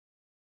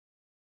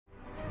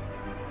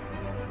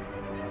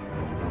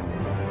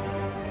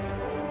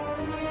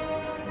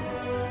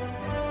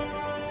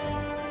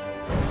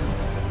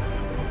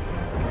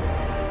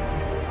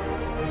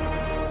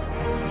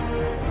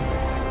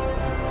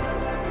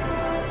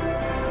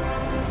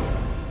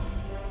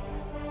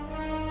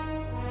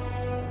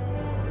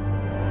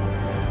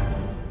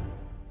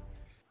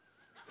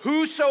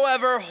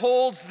whosoever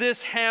holds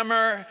this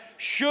hammer,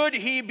 should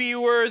he be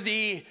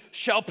worthy,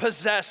 shall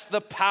possess the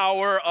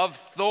power of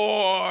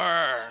Thor.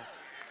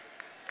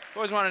 I've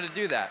always wanted to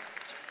do that.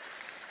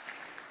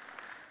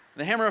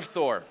 The hammer of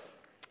Thor,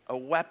 a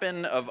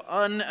weapon of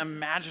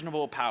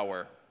unimaginable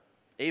power,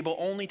 able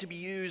only to be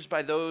used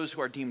by those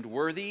who are deemed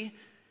worthy,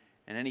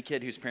 and any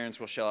kid whose parents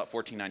will shell out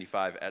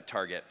 $14.95 at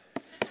Target.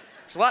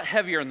 It's a lot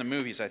heavier in the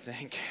movies, I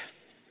think.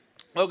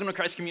 Welcome to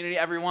Christ Community,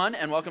 everyone,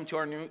 and welcome to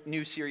our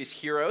new series,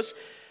 Heroes.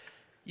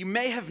 You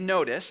may have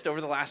noticed over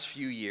the last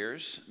few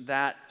years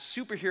that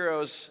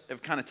superheroes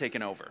have kind of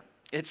taken over.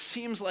 It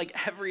seems like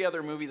every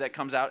other movie that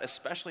comes out,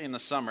 especially in the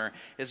summer,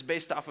 is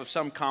based off of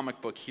some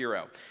comic book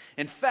hero.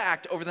 In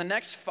fact, over the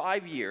next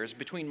 5 years,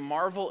 between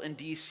Marvel and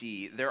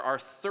DC, there are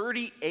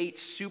 38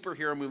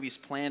 superhero movies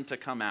planned to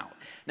come out.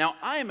 Now,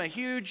 I am a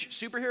huge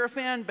superhero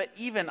fan, but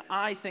even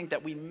I think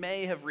that we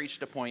may have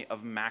reached a point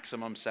of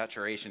maximum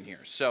saturation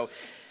here. So,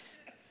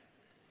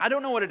 I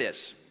don't know what it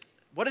is.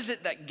 What is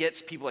it that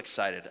gets people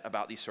excited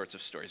about these sorts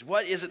of stories?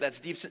 What is it that's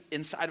deep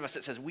inside of us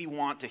that says we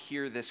want to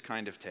hear this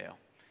kind of tale?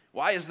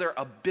 Why is there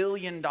a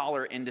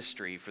billion-dollar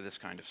industry for this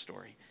kind of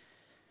story?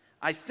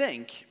 I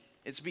think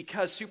it's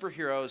because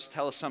superheroes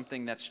tell us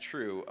something that's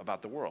true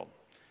about the world.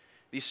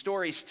 These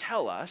stories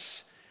tell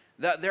us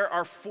that there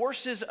are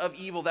forces of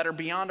evil that are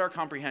beyond our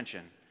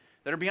comprehension,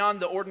 that are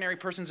beyond the ordinary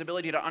person's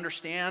ability to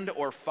understand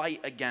or fight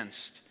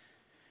against.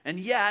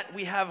 And yet,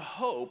 we have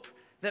hope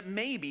that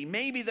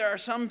maybe there are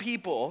some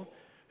people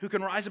who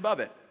can rise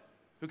above it,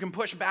 who can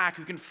push back,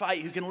 who can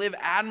fight, who can live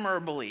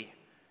admirably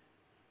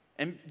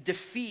and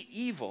defeat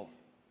evil.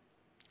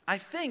 I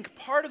think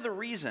part of the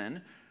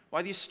reason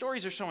why these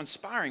stories are so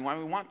inspiring, why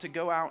we want to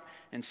go out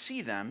and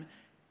see them,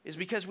 is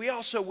because we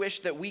also wish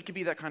that we could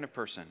be that kind of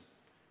person.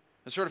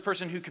 The sort of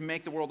person who can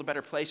make the world a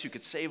better place, who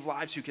could save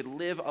lives, who could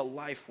live a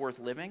life worth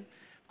living.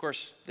 Of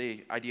course,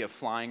 the idea of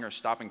flying or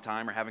stopping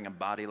time or having a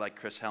body like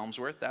Chris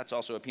Helmsworth, that's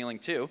also appealing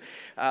too.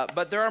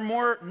 But there are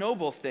more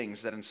noble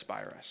things that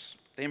inspire us.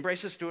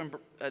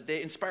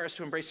 They inspire us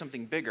to embrace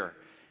something bigger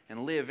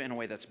and live in a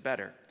way that's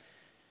better.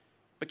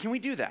 But can we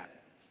do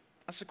that?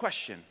 That's the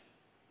question.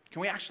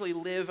 Can we actually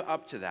live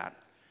up to that?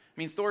 I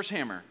mean, Thor's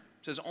hammer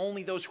says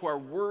only those who are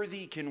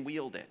worthy can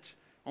wield it.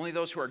 Only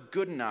those who are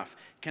good enough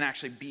can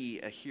actually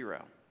be a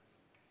hero.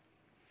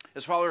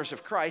 As followers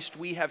of Christ,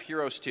 we have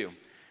heroes too.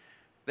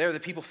 They are the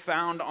people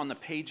found on the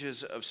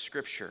pages of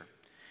Scripture.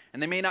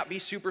 And they may not be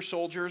super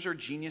soldiers or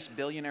genius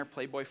billionaire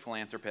playboy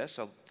philanthropists,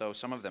 although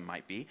some of them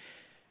might be.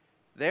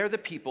 They're the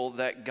people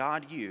that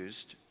God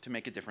used to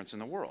make a difference in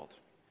the world.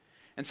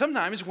 And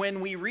sometimes when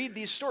we read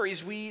these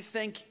stories, we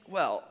think,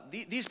 well,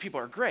 these people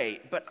are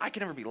great, but I can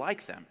never be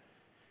like them.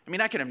 I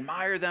mean, I can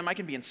admire them, I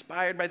can be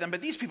inspired by them,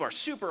 but these people are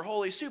super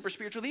holy, super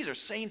spiritual. These are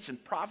saints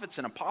and prophets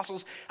and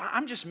apostles.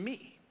 I'm just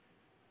me.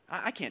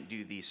 I can't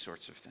do these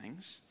sorts of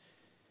things.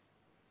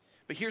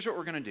 But here's what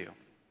we're going to do.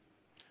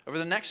 Over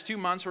the next 2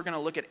 months, we're going to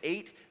look at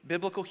 8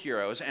 biblical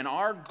heroes, and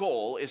our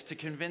goal is to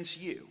convince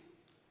you,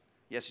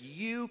 yes,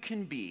 you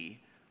can be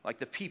like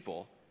the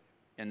people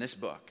in this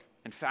book.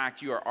 In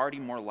fact, you are already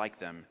more like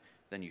them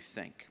than you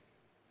think.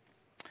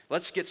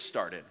 Let's get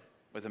started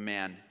with a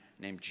man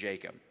named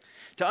Jacob.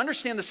 To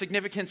understand the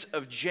significance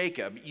of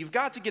Jacob, you've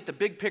got to get the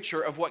big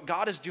picture of what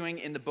God is doing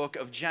in the book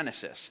of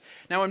Genesis.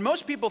 Now, when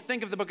most people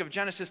think of the book of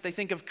Genesis, they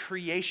think of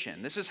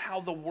creation. This is how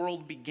the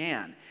world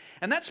began.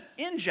 And that's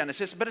in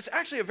Genesis, but it's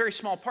actually a very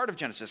small part of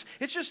Genesis.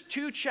 It's just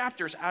 2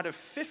 chapters out of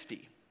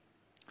 50.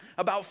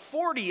 About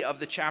 40 of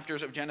the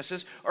chapters of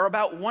Genesis are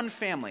about one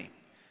family,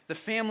 the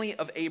family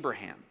of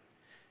Abraham.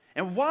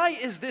 And why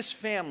is this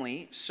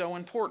family so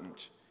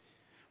important?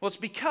 Well, it's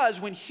because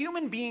when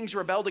human beings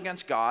rebelled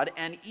against God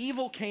and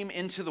evil came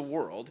into the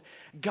world,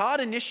 God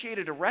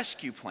initiated a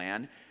rescue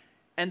plan,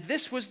 and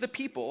this was the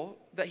people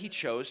that he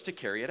chose to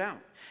carry it out.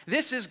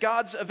 This is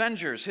God's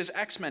Avengers, his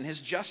X-Men,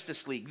 his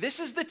Justice League. This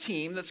is the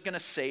team that's going to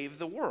save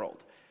the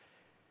world.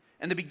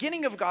 And the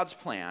beginning of God's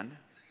plan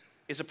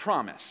is a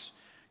promise.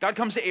 God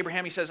comes to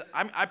Abraham, he says,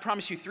 I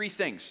promise you 3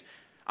 things.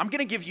 I'm going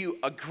to give you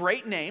a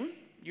great name.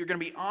 You're going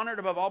to be honored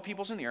above all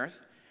peoples in the earth.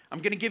 I'm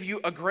going to give you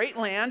a great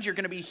land. You're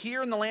going to be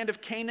here in the land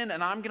of Canaan,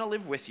 and I'm going to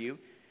live with you.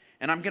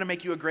 And I'm going to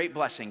make you a great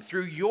blessing.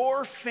 Through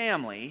your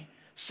family,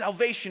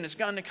 salvation is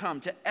going to come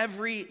to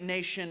every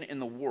nation in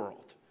the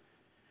world.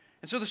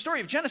 And so the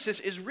story of Genesis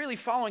is really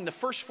following the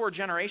first 4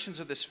 generations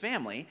of this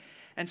family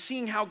and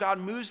seeing how God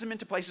moves them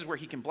into places where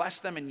he can bless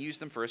them and use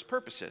them for his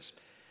purposes.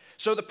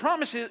 So the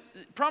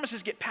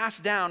promises get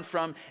passed down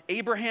from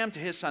Abraham to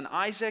his son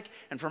Isaac,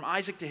 and from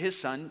Isaac to his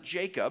son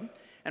Jacob,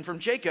 and from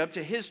Jacob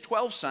to his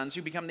 12 sons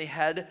who become the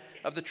head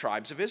of the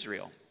tribes of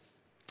Israel.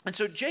 And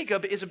so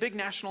Jacob is a big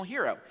national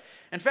hero.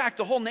 In fact,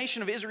 the whole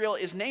nation of Israel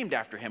is named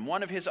after him.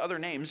 One of his other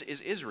names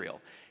is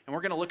Israel. And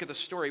we're going to look at the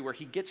story where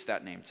he gets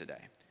that name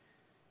today.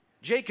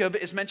 Jacob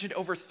is mentioned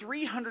over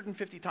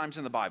 350 times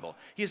in the Bible.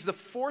 He is the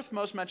 4th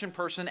most mentioned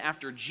person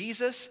after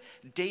Jesus,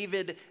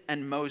 David,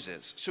 and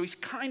Moses. So he's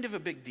kind of a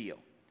big deal.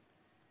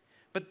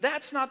 But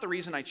that's not the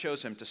reason I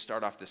chose him to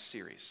start off this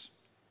series.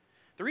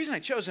 The reason I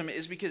chose him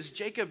is because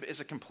Jacob is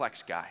a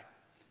complex guy.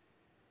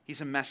 He's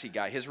a messy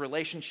guy. His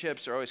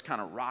relationships are always kind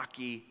of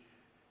rocky.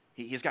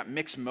 He's got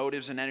mixed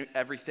motives and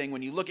everything.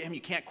 When you look at him, you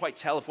can't quite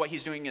tell if what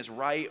he's doing is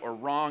right or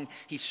wrong.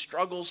 He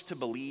struggles to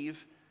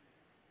believe.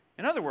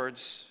 In other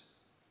words,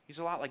 he's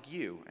a lot like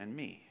you and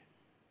me.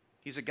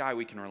 He's a guy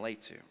we can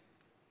relate to.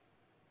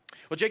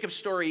 Well, Jacob's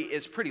story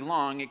is pretty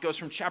long. It goes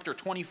from chapter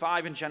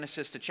 25 in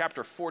Genesis to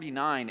chapter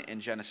 49 in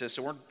Genesis,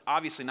 so we're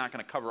obviously not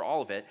going to cover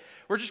all of it.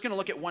 We're just going to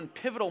look at one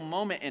pivotal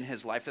moment in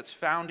his life that's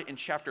found in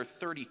chapter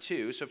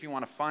 32, so if you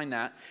want to find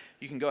that,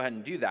 you can go ahead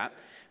and do that.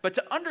 But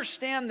to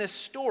understand this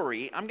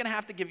story, I'm going to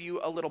have to give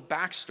you a little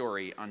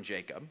backstory on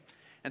Jacob.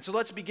 And so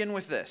let's begin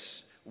with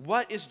this.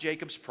 What is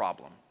Jacob's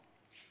problem?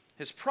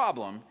 His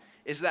problem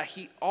is that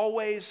he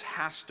always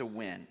has to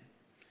win.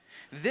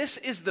 This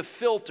is the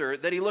filter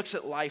that he looks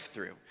at life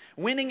through.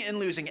 Winning and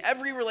losing.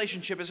 Every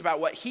relationship is about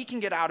what he can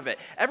get out of it.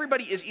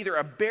 Everybody is either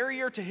a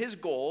barrier to his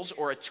goals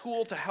or a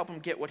tool to help him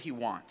get what he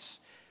wants.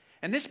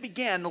 And this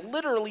began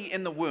literally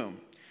in the womb.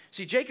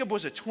 See, Jacob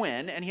was a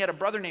twin, and he had a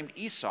brother named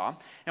Esau.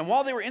 And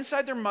while they were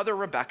inside their mother,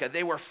 Rebekah,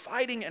 they were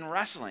fighting and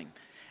wrestling.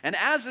 And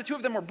as the two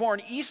of them were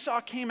born, Esau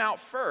came out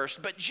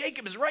first, but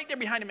Jacob is right there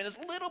behind him in his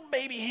little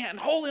baby hand,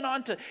 holding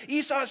on to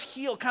Esau's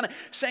heel, kind of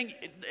saying,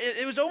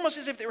 it was almost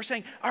as if they were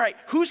saying, all right,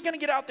 who's going to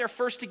get out there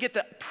first to get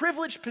the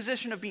privileged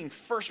position of being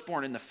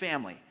firstborn in the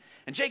family?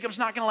 And Jacob's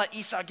not going to let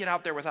Esau get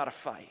out there without a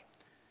fight.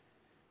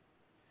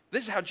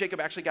 This is how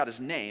Jacob actually got his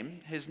name.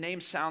 His name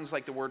sounds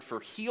like the word for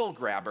heel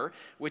grabber,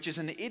 which is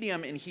an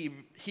idiom in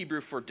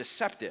Hebrew for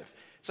deceptive.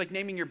 It's like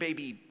naming your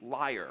baby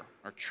liar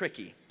or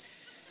tricky.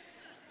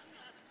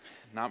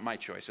 Not my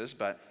choices,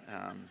 but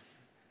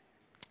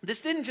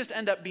this didn't just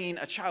end up being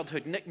a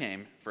childhood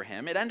nickname for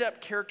him. It ended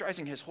up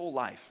characterizing his whole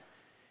life.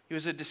 He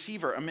was a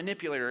deceiver, a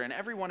manipulator in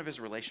every one of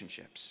his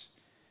relationships.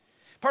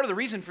 Part of the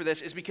reason for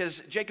this is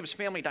because Jacob's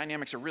family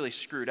dynamics are really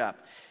screwed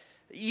up.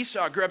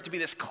 Esau grew up to be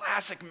this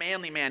classic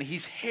manly man.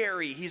 He's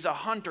hairy, he's a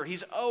hunter,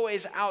 he's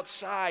always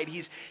outside,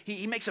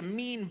 he makes a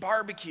mean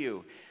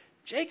barbecue.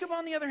 Jacob,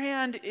 on the other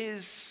hand,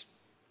 is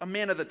a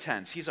man of the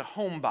tents. He's a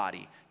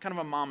homebody, kind of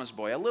a mama's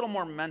boy, a little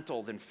more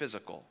mental than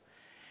physical.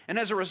 And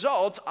as a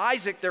result,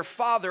 Isaac, their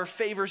father,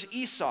 favors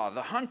Esau,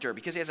 the hunter,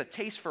 because he has a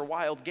taste for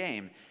wild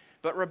game.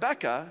 But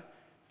Rebekah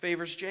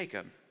favors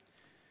Jacob.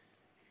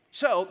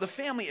 So the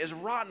family is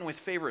rotten with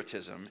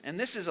favoritism, and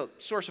this is a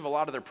source of a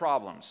lot of their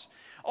problems.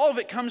 All of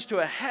it comes to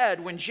a head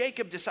when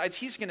Jacob decides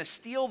he's going to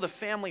steal the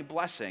family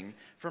blessing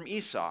from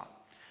Esau.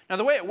 Now,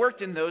 the way it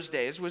worked in those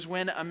days was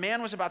when a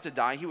man was about to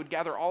die, he would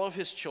gather all of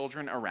his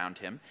children around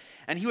him,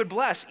 and he would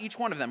bless each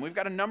one of them. We've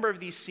got a number of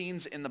these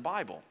scenes in the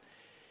Bible.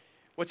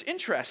 What's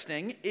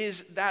interesting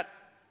is that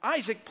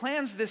Isaac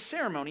plans this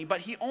ceremony,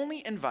 but he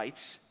only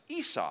invites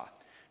Esau.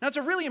 Now, it's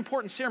a really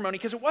important ceremony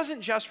because it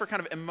wasn't just for kind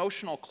of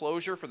emotional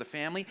closure for the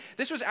family.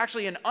 This was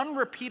actually an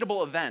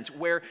unrepeatable event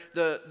where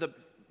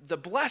the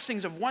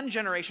blessings of one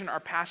generation are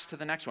passed to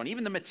the next one.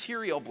 Even the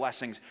material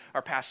blessings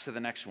are passed to the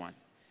next one.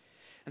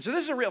 And so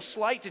this is a real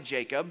slight to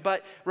Jacob,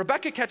 but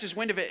Rebekah catches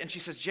wind of it and she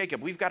says,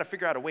 Jacob, we've got to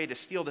figure out a way to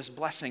steal this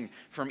blessing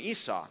from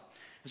Esau.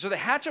 And so they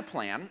hatch a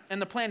plan,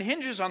 and the plan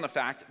hinges on the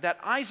fact that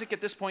Isaac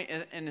at this point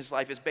in his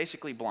life is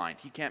basically blind.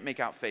 He can't make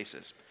out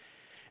faces.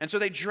 And so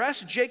they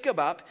dress Jacob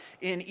up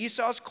in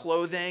Esau's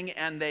clothing,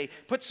 and they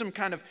put some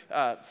kind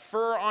of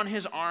fur on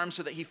his arm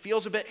so that he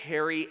feels a bit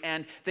hairy,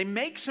 and they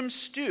make some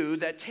stew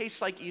that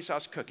tastes like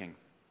Esau's cooking.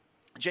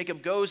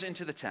 Jacob goes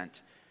into the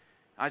tent.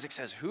 Isaac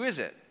says, who is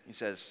it? He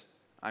says,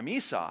 I'm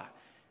Esau.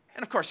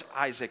 And of course,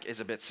 Isaac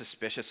is a bit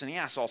suspicious, and he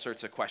asks all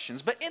sorts of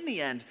questions. But in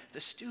the end, the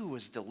stew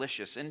was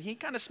delicious, and he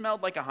kind of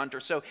smelled like a hunter,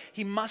 so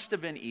he must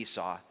have been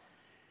Esau.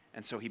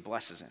 And so he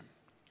blesses him.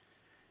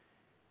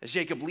 As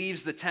Jacob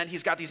leaves the tent,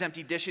 he's got these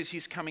empty dishes.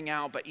 He's coming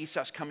out, but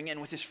Esau's coming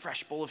in with his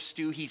fresh bowl of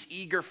stew. He's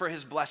eager for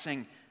his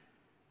blessing,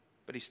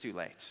 but he's too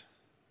late.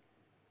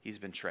 He's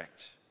been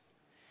tricked.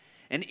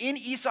 And in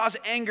Esau's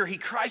anger, he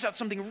cries out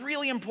something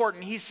really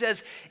important. He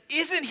says,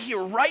 isn't he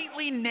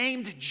rightly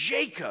named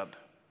Jacob?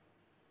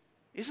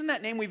 Isn't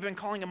that name we've been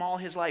calling him all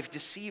his life,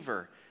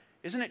 deceiver?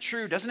 Isn't it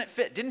true? Doesn't it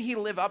fit? Didn't he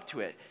live up to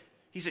it?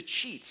 He's a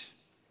cheat.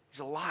 He's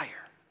a liar.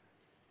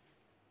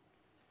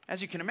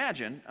 As you can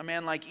imagine, a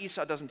man like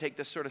Esau doesn't take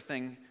this sort of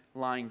thing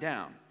lying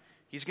down.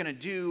 He's going to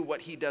do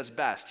what he does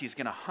best. He's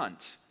going to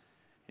hunt.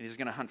 And he's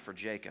going to hunt for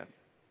Jacob.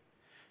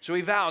 So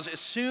he vows, as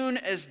soon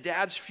as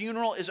Dad's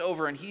funeral is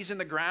over and he's in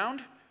the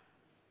ground,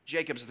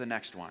 Jacob's the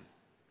next one.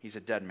 He's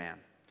a dead man.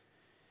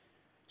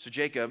 So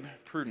Jacob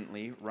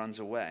prudently runs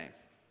away.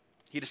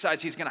 He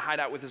decides he's going to hide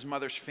out with his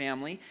mother's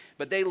family,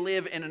 but they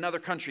live in another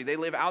country. They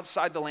live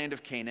outside the land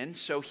of Canaan,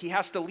 so he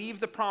has to leave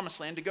the promised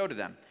land to go to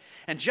them.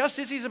 And just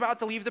as he's about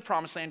to leave the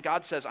promised land,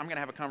 God says, I'm going to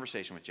have a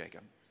conversation with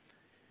Jacob.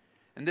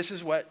 And this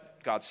is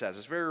what God says.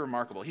 It's very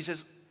remarkable. He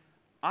says,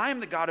 I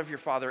am the God of your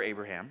father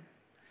Abraham.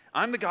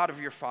 I'm the God of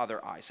your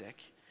father Isaac.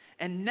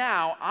 And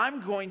now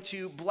I'm going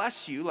to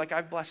bless you like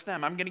I've blessed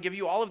them. I'm going to give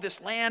you all of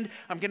this land.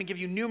 I'm going to give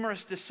you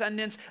numerous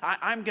descendants.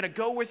 I'm going to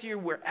go with you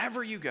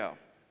wherever you go.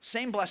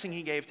 Same blessing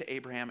he gave to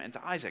Abraham and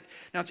to Isaac.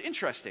 Now it's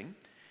interesting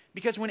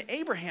because when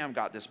Abraham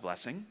got this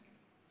blessing,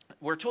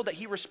 we're told that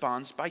he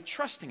responds by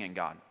trusting in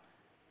God.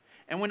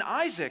 And when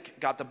Isaac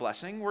got the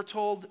blessing, we're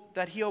told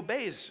that he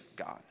obeys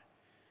God.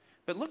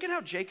 But look at how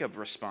Jacob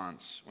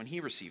responds when he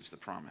receives the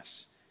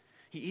promise.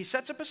 He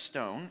sets up a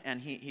stone,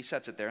 and he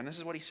sets it there, and this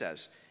is what he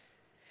says.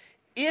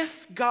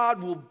 If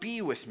God will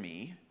be with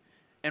me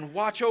and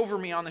watch over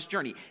me on this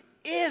journey,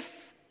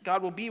 if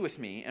God will be with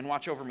me and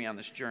watch over me on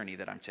this journey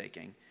that I'm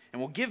taking,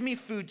 and will give me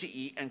food to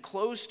eat and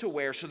clothes to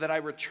wear so that I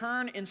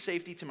return in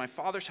safety to my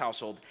father's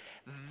household,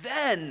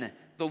 then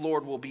the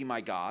Lord will be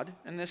my God,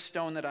 and this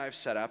stone that I have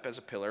set up as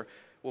a pillar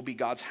will be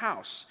God's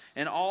house.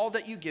 And all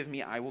that you give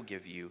me, I will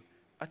give you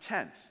a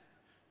tenth.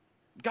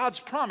 God's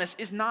promise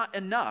is not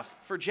enough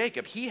for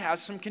Jacob. He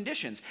has some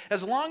conditions.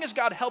 As long as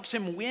God helps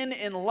him win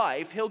in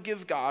life, he'll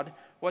give God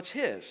what's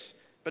his,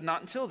 but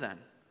not until then.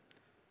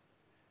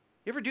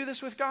 You ever do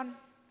this with God?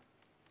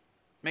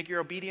 Make your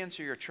obedience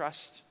or your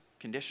trust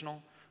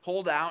conditional?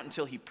 Hold out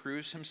until he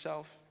proves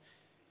himself?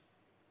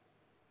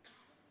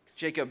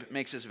 Jacob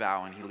makes his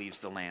vow and he leaves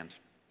the land.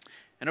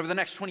 And over the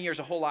next 20 years,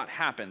 a whole lot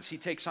happens. He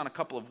takes on a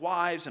couple of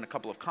wives and a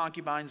couple of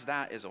concubines.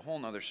 That is a whole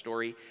nother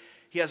story.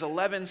 He has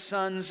 11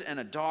 sons and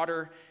a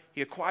daughter.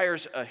 He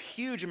acquires a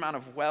huge amount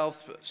of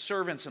wealth,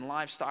 servants and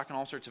livestock and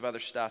all sorts of other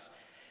stuff.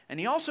 And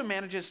he also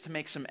manages to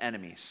make some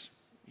enemies.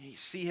 You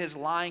see, his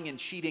lying and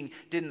cheating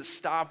didn't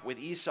stop with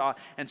Esau.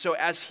 And so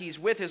as he's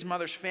with his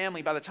mother's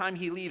family, by the time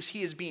he leaves,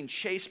 he is being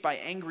chased by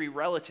angry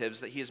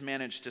relatives that he has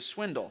managed to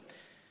swindle.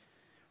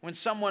 When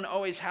someone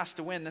always has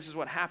to win, this is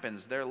what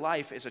happens. Their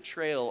life is a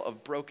trail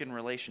of broken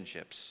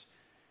relationships.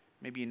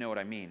 Maybe you know what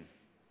I mean.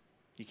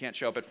 You can't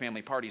show up at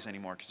family parties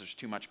anymore because there's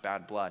too much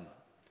bad blood.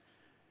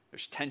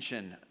 There's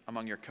tension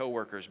among your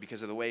coworkers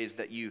because of the ways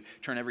that you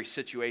turn every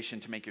situation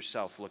to make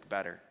yourself look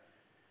better.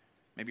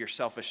 Maybe your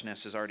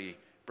selfishness has already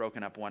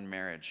broken up one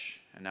marriage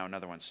and now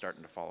another one's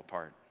starting to fall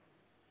apart.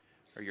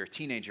 Or you're a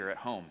teenager at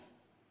home.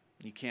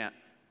 You can't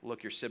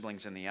look your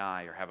siblings in the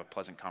eye or have a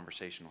pleasant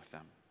conversation with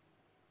them.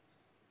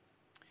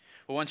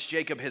 Well, once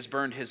Jacob has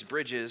burned his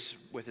bridges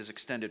with his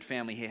extended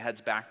family, he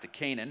heads back to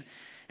Canaan.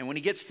 And when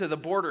he gets to the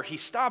border, he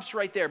stops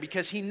right there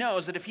because he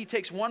knows that if he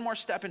takes one more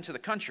step into the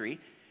country,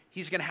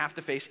 he's going to have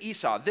to face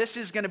Esau. This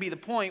is going to be the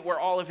point where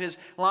all of his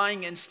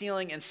lying and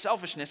stealing and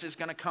selfishness is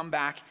going to come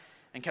back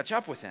and catch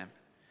up with him.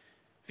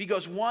 If he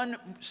goes one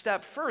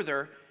step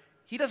further,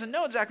 he doesn't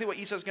know exactly what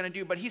Esau's going to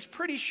do, but he's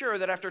pretty sure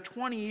that after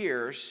 20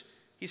 years,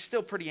 he's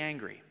still pretty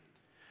angry.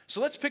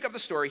 So let's pick up the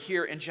story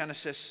here in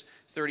Genesis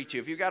 32.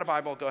 If you've got a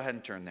Bible, go ahead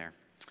and turn there.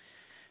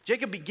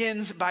 Jacob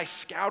begins by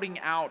scouting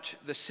out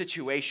the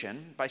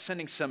situation, by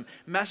sending some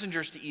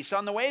messengers to Esau.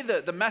 And the way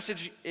the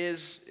message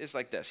is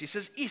like this. He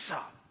says,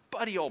 Esau,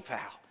 buddy old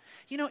pal,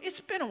 it's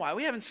been a while.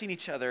 We haven't seen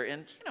each other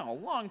in, a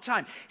long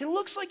time. It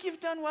looks like you've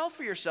done well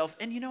for yourself.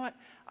 And you know what?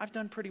 I've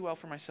done pretty well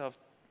for myself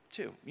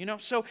too.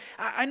 So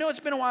I know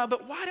it's been a while,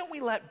 but why don't we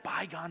let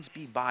bygones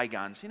be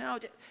bygones?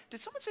 Did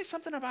someone say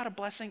something about a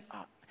blessing?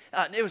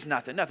 It was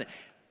nothing.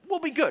 We'll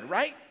be good,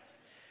 right?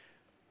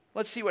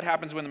 Let's see what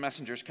happens when the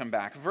messengers come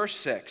back. Verse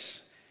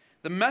 6,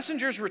 the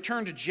messengers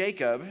returned to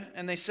Jacob,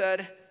 and they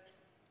said,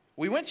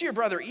 we went to your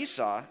brother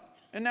Esau,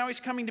 and now he's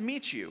coming to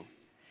meet you,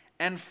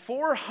 and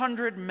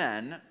 400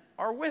 men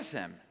are with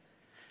him.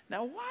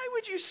 Now, why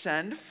would you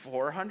send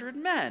 400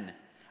 men?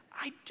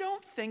 I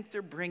don't think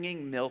they're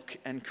bringing milk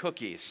and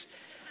cookies.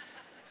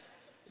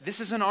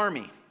 This is an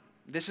army.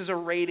 This is a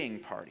raiding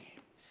party.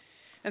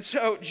 And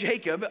so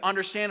Jacob,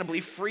 understandably,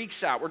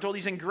 freaks out. We're told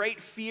he's in great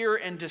fear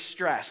and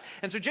distress.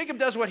 And so Jacob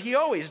does what he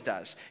always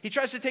does. He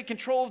tries to take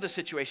control of the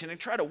situation and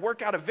try to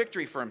work out a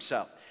victory for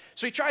himself.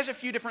 So he tries a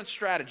few different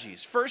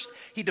strategies. First,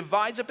 he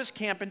divides up his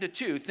camp into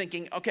two,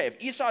 thinking, okay,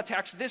 if Esau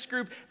attacks this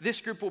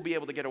group will be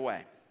able to get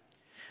away.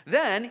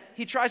 Then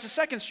he tries a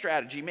second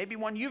strategy, maybe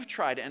one you've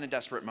tried in a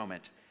desperate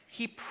moment.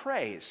 He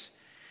prays.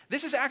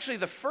 This is actually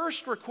the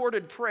first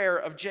recorded prayer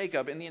of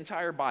Jacob in the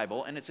entire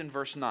Bible, and it's in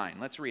verse 9.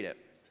 Let's read it.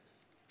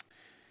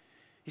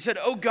 He said,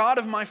 O God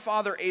of my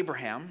father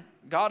Abraham,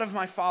 God of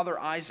my father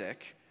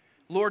Isaac,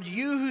 Lord,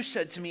 you who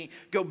said to me,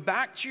 go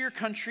back to your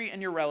country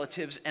and your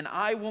relatives, and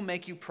I will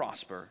make you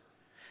prosper.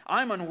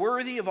 I am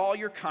unworthy of all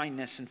your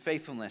kindness and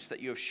faithfulness that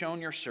you have shown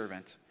your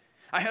servant.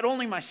 I had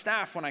only my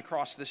staff when I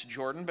crossed this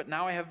Jordan, but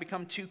now I have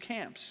become two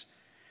camps.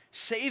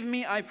 Save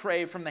me, I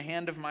pray, from the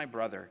hand of my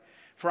brother,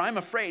 for I am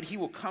afraid he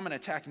will come and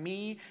attack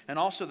me and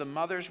also the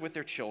mothers with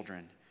their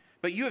children.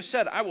 But you have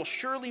said, I will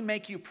surely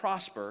make you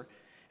prosper,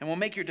 and will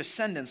make your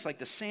descendants like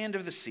the sand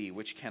of the sea,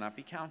 which cannot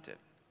be counted.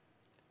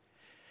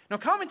 Now,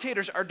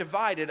 commentators are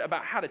divided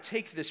about how to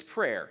take this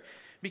prayer,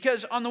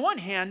 because on the one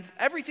hand,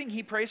 everything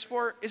he prays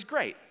for is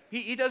great.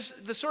 He does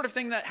the sort of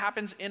thing that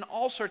happens in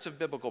all sorts of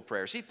biblical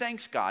prayers. He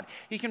thanks God.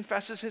 He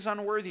confesses his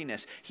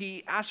unworthiness.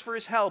 He asks for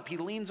his help. He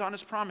leans on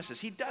his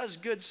promises. He does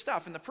good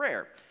stuff in the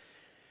prayer.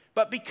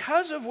 But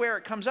because of where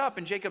it comes up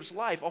in Jacob's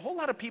life, a whole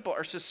lot of people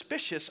are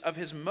suspicious of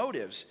his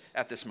motives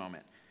at this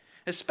moment.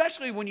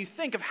 Especially when you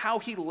think of how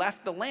he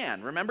left the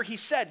land. Remember, he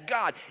said,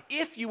 God,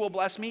 if you will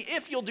bless me,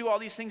 if you'll do all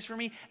these things for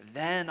me,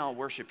 then I'll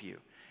worship you.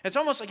 It's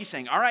almost like he's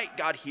saying, all right,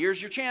 God,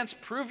 here's your chance.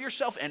 Prove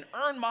yourself and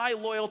earn my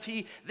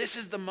loyalty. This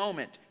is the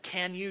moment.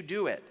 Can you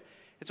do it?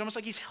 It's almost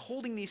like he's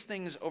holding these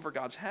things over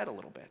God's head a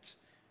little bit.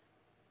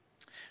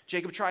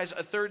 Jacob tries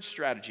a third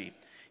strategy.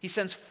 He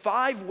sends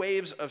 5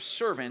 waves of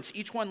servants,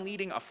 each one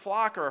leading a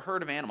flock or a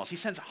herd of animals. He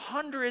sends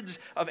hundreds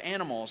of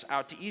animals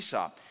out to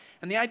Esau.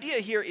 And the idea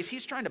here is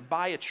he's trying to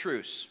buy a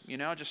truce,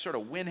 just sort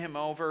of win him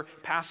over,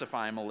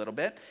 pacify him a little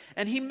bit.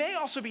 And he may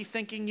also be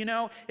thinking,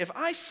 if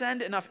I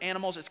send enough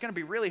animals, it's going to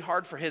be really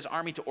hard for his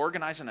army to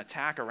organize an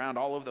attack around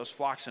all of those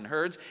flocks and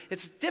herds.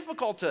 It's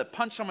difficult to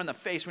punch someone in the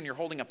face when you're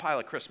holding a pile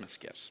of Christmas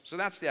gifts. So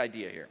that's the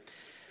idea here.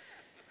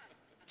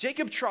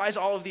 Jacob tries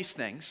all of these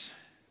things,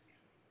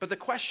 but the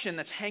question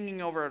that's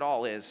hanging over it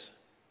all is,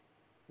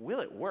 will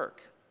it work?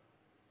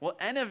 Will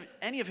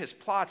any of his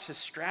plots, his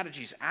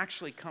strategies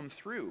actually come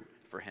through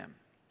for him?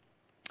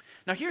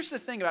 Now, here's the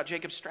thing about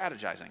Jacob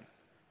strategizing.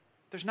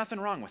 There's nothing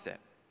wrong with it.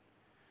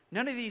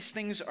 None of these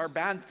things are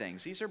bad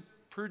things. These are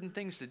prudent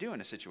things to do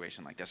in a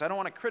situation like this. I don't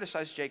want to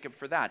criticize Jacob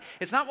for that.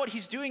 It's not what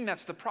he's doing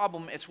that's the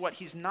problem. It's what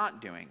he's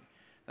not doing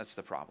that's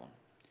the problem.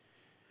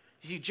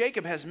 You see,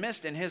 Jacob has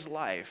missed in his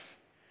life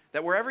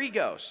that wherever he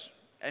goes,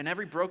 in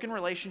every broken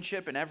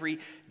relationship, in every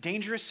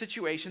dangerous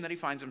situation that he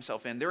finds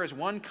himself in, there is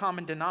one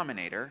common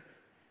denominator,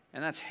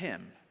 and that's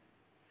him.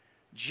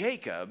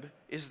 Jacob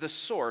is the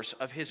source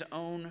of his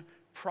own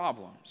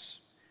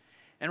problems.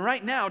 And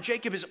right now,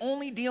 Jacob is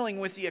only dealing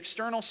with the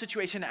external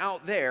situation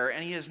out there,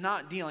 and he is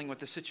not dealing with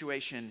the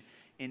situation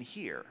in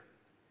here.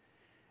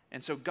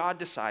 And so God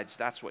decides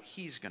that's what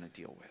he's going to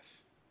deal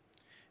with.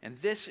 And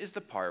this is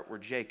the part where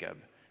Jacob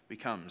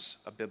becomes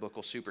a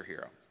biblical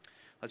superhero.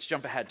 Let's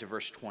jump ahead to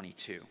verse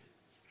 22.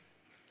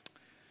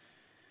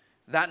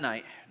 That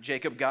night,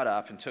 Jacob got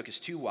up and took his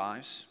 2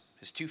 wives,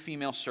 his 2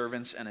 female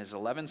servants, and his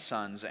 11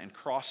 sons, and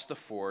crossed the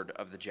ford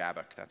of the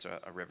Jabbok. That's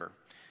a river.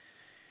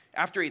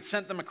 After he'd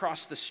sent them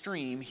across the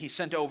stream, he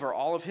sent over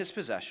all of his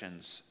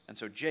possessions, and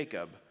so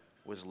Jacob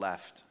was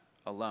left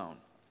alone.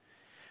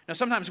 Now,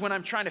 sometimes when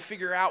I'm trying to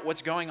figure out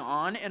what's going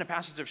on in a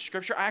passage of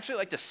Scripture, I actually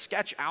like to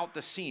sketch out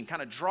the scene,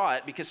 kind of draw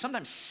it, because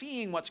sometimes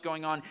seeing what's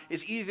going on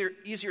is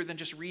easier than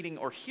just reading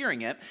or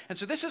hearing it. And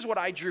so this is what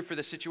I drew for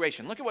this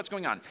situation. Look at what's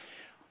going on.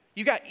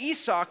 You got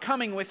Esau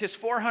coming with his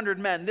 400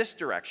 men this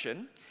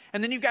direction,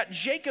 and then you've got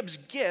Jacob's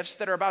gifts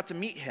that are about to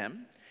meet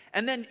him,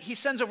 and then he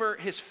sends over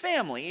his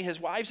family, his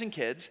wives and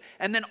kids,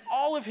 and then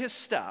all of his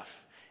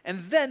stuff. And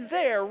then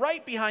there,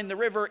 right behind the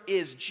river,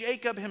 is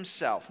Jacob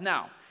himself.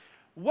 Now,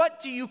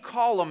 what do you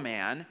call a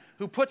man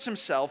who puts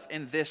himself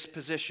in this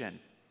position?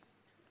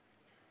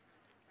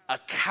 A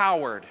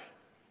coward.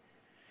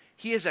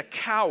 He is a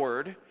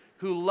coward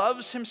who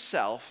loves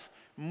himself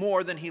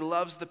more than he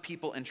loves the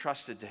people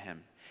entrusted to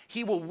him.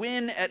 He will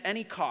win at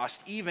any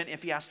cost, even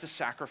if he has to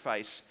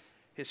sacrifice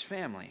his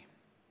family.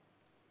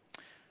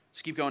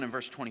 Let's keep going in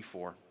verse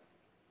 24.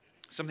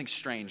 Something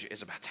strange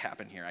is about to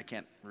happen here. I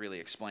can't really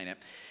explain it.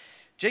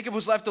 Jacob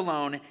was left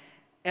alone,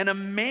 and a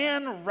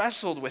man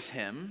wrestled with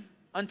him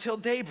until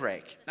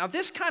daybreak. Now,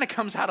 this kind of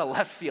comes out of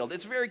left field.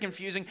 It's very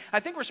confusing.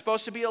 I think we're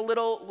supposed to be a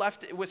little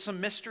left with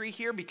some mystery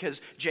here because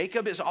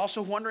Jacob is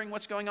also wondering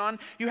what's going on.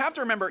 You have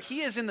to remember,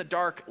 he is in the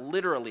dark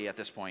literally at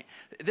this point.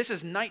 This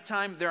is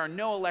nighttime. There are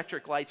no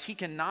electric lights. He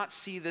cannot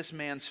see this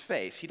man's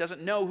face. He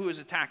doesn't know who has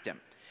attacked him.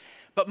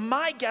 But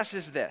my guess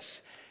is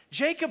this.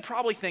 Jacob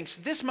probably thinks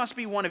this must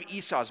be one of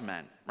Esau's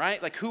men,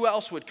 right? Like, who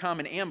else would come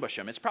and ambush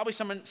him? It's probably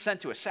someone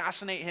sent to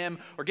assassinate him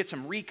or get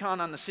some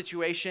recon on the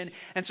situation.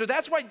 And so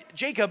that's why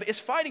Jacob is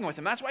fighting with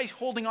him. That's why he's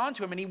holding on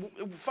to him, and he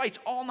fights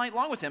all night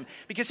long with him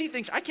because he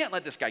thinks, I can't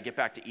let this guy get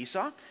back to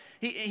Esau.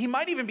 He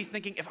might even be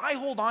thinking, if I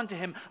hold on to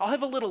him, I'll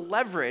have a little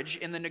leverage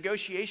in the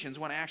negotiations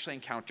when I actually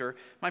encounter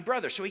my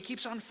brother. So he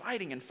keeps on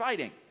fighting and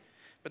fighting.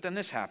 But then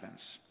this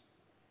happens.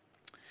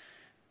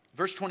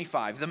 Verse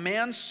 25, the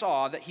man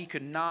saw that he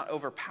could not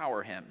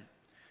overpower him.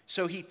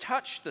 So he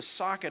touched the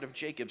socket of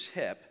Jacob's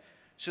hip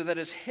so that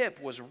his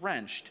hip was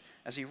wrenched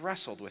as he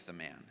wrestled with the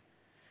man.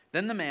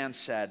 Then the man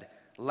said,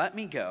 let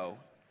me go,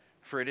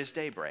 for it is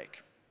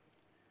daybreak.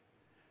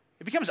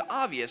 It becomes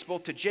obvious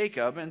both to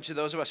Jacob and to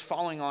those of us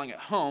following along at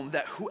home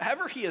that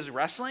whoever he is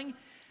wrestling,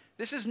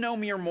 this is no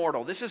mere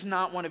mortal. This is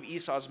not one of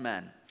Esau's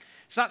men.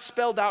 It's not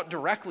spelled out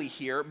directly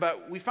here,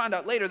 but we find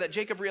out later that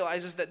Jacob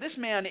realizes that this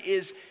man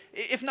is,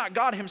 if not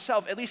God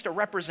himself, at least a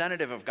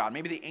representative of God,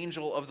 maybe the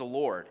angel of the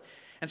Lord.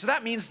 And so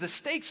that means the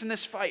stakes in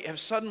this fight have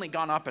suddenly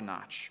gone up a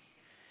notch.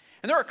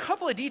 And there are a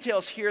couple of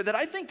details here that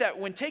I think that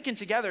when taken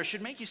together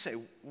should make you say,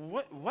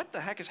 what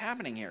the heck is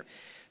happening here?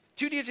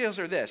 2 details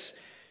are this.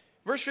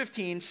 Verse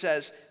 15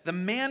 says, the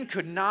man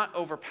could not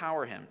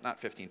overpower him.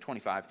 Not 15,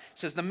 25.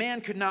 Says the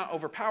man could not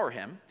overpower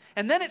him.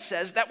 And then it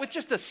says that with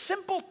just a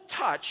simple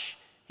touch,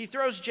 he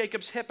throws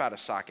Jacob's hip out of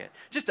socket.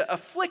 Just a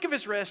flick of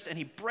his wrist, and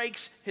he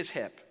breaks his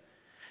hip.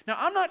 Now,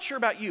 I'm not sure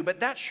about you,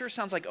 but that sure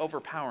sounds like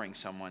overpowering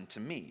someone to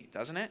me,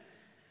 doesn't it?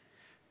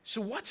 So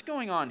what's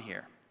going on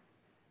here?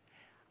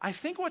 I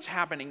think what's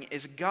happening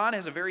is God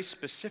has a very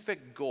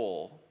specific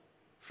goal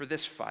for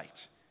this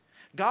fight.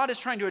 God is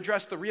trying to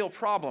address the real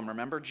problem,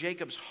 remember,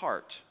 Jacob's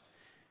heart.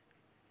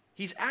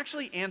 He's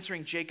actually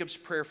answering Jacob's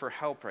prayer for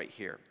help right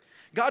here.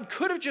 God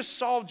could have just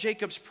solved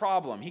Jacob's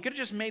problem. He could have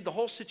just made the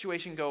whole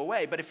situation go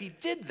away. But if he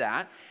did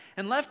that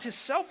and left his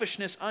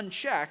selfishness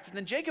unchecked,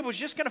 then Jacob was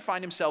just going to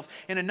find himself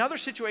in another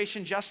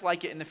situation just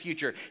like it in the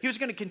future. He was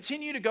going to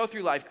continue to go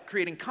through life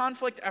creating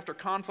conflict after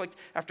conflict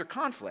after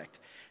conflict.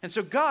 And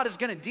so God is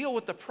going to deal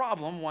with the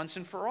problem once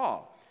and for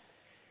all.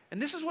 And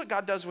this is what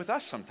God does with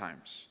us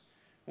sometimes.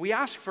 We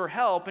ask for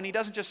help, and he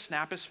doesn't just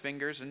snap his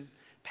fingers and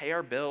pay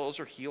our bills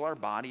or heal our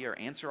body or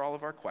answer all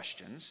of our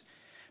questions,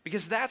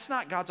 because that's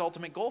not God's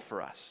ultimate goal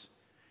for us.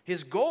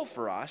 His goal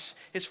for us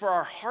is for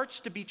our hearts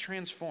to be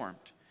transformed.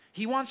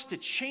 He wants to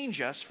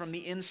change us from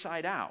the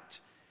inside out.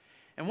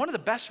 And one of the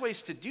best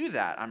ways to do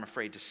that, I'm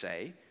afraid to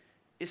say,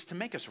 is to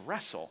make us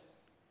wrestle.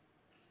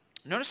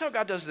 Notice how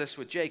God does this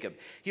with Jacob.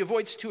 He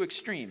avoids two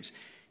extremes.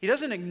 He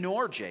doesn't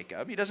ignore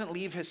Jacob. He doesn't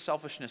leave his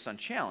selfishness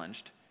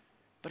unchallenged.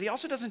 But he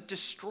also doesn't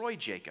destroy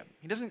Jacob.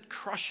 He doesn't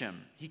crush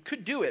him. He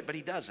could do it, but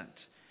he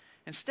doesn't.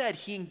 Instead,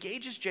 he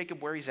engages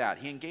Jacob where he's at.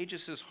 He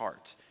engages his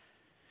heart.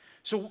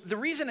 So the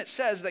reason it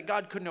says that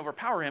God couldn't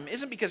overpower him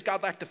isn't because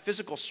God lacked the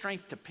physical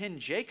strength to pin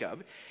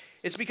Jacob.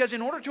 It's because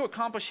in order to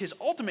accomplish his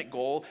ultimate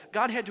goal,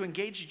 God had to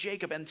engage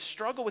Jacob and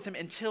struggle with him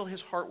until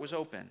his heart was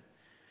open.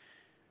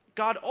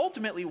 God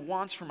ultimately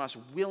wants from us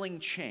willing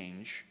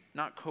change,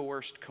 not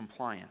coerced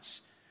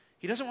compliance.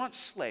 He doesn't want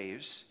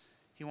slaves.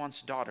 He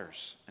wants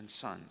daughters and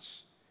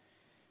sons.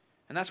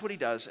 And that's what he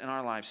does in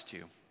our lives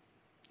too.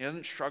 He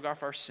doesn't shrug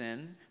off our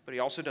sin, but he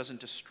also doesn't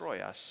destroy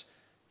us.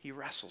 He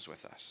wrestles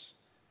with us.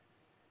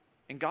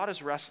 And God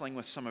is wrestling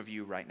with some of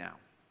you right now.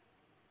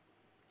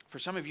 For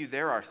some of you,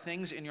 there are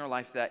things in your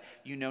life that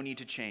you know need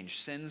to change,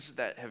 sins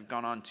that have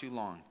gone on too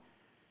long,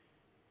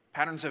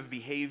 patterns of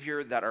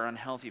behavior that are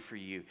unhealthy for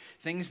you,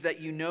 things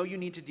that you know you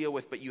need to deal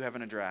with but you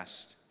haven't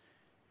addressed.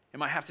 It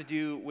might have to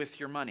do with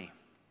your money.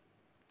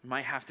 It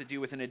might have to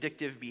do with an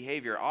addictive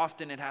behavior.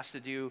 Often it has to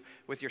do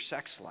with your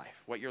sex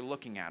life, what you're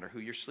looking at or who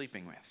you're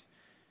sleeping with.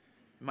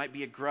 It might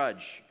be a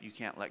grudge you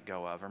can't let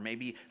go of, or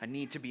maybe a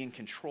need to be in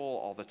control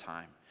all the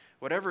time.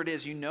 Whatever it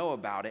is, you know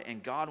about it,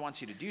 and God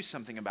wants you to do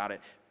something about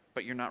it,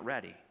 but you're not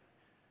ready.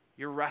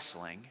 You're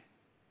wrestling,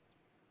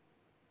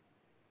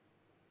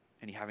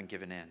 and you haven't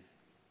given in.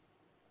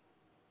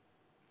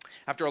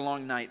 After a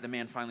long night, the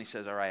man finally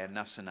says, all right,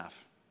 enough's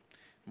enough.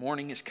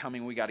 Morning is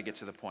coming, we got to get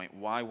to the point.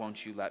 Why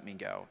won't you let me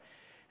go?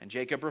 And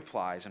Jacob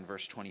replies in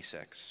verse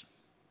 26.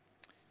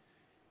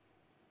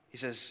 He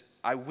says,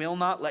 I will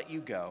not let you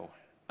go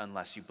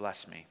unless you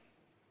bless me.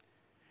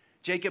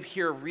 Jacob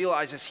here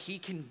realizes he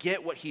can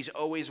get what he's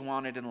always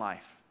wanted in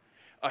life.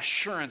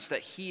 Assurance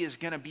that he is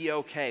going to be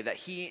okay, that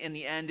he in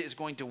the end is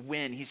going to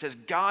win. He says,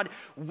 God,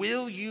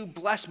 will you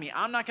bless me?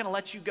 I'm not going to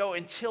let you go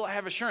until I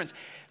have assurance.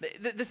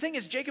 The thing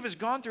is, Jacob has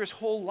gone through his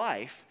whole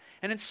life,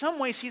 and in some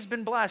ways he's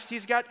been blessed.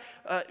 He's got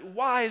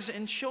wives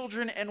and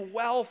children and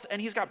wealth,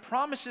 and he's got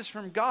promises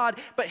from God,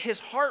 but his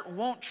heart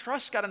won't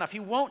trust God enough.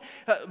 He won't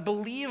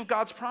believe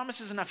God's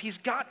promises enough. He's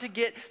got to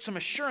get some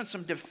assurance,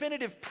 some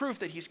definitive proof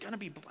that he's going to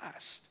be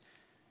blessed.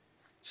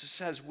 So it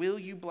says, will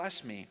you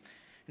bless me?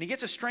 And he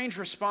gets a strange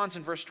response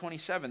in verse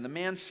 27. The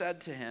man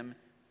said to him,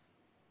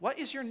 what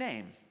is your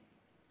name?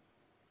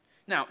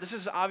 Now, this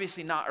is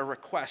obviously not a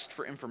request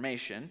for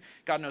information.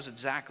 God knows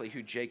exactly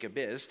who Jacob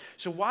is.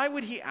 So why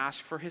would he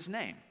ask for his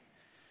name?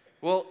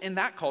 Well, in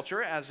that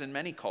culture, as in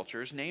many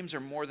cultures, names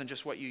are more than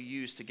just what you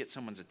use to get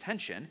someone's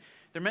attention.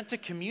 They're meant to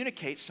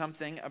communicate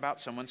something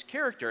about someone's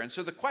character. And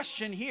so the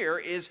question here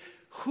is,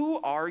 who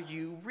are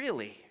you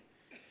really?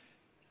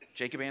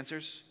 Jacob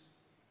answers,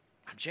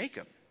 I'm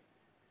Jacob.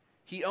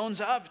 He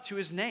owns up to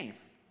his name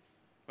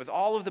with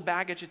all of the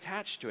baggage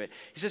attached to it.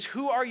 He says,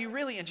 who are you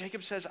really? And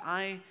Jacob says,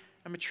 I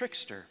am a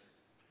trickster.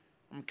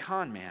 I'm a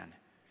con man.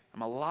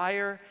 I'm a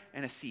liar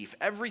and a thief.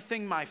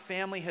 Everything my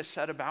family has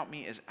said about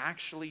me is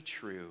actually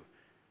true.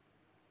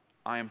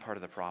 I am part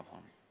of the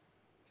problem.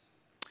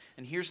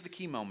 And here's the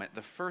key moment.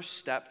 The first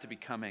step to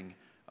becoming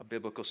a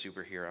biblical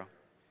superhero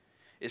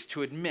is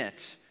to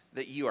admit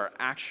that you are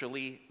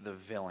actually the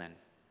villain.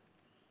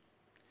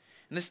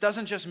 And this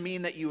doesn't just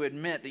mean that you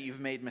admit that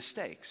you've made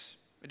mistakes.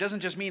 It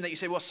doesn't just mean that you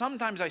say, well,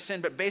 sometimes I sin,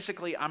 but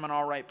basically I'm an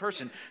all right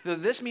person.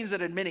 This means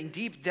that admitting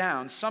deep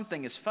down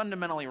something is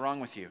fundamentally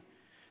wrong with you.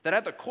 That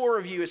at the core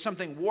of you is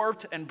something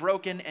warped and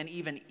broken and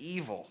even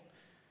evil.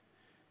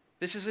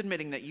 This is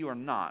admitting that you are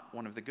not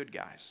one of the good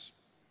guys.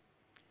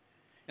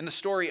 In the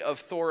story of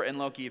Thor and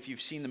Loki, if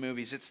you've seen the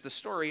movies, it's the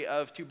story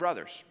of two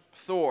brothers.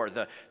 Thor,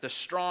 the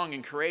strong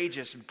and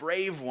courageous,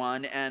 brave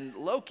one, and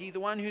Loki, the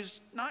one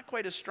who's not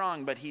quite as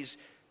strong, but he's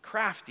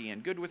crafty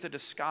and good with a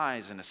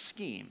disguise and a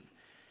scheme.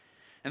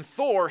 And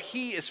Thor,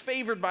 he is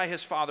favored by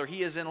his father.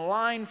 He is in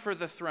line for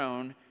the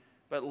throne,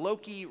 but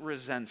Loki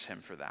resents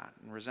him for that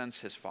and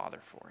resents his father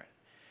for it.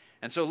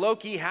 And so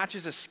Loki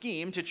hatches a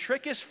scheme to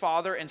trick his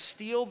father and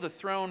steal the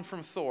throne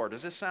from Thor.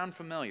 Does this sound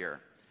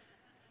familiar?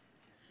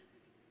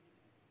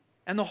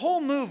 And the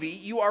whole movie,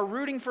 you are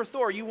rooting for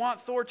Thor. You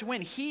want Thor to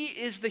win. He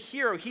is the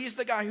hero. He's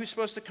the guy who's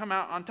supposed to come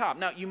out on top.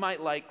 Now, you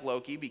might like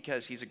Loki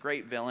because he's a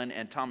great villain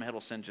and Tom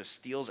Hiddleston just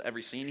steals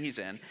every scene he's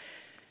in.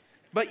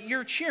 But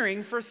you're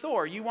cheering for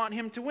Thor. You want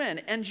him to win.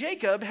 And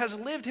Jacob has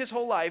lived his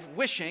whole life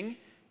wishing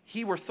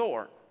he were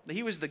Thor, that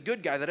he was the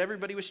good guy that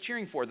everybody was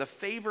cheering for, the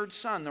favored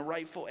son, the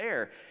rightful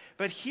heir.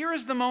 But here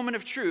is the moment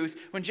of truth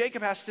when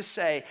Jacob has to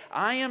say,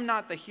 I am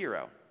not the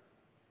hero.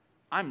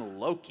 I'm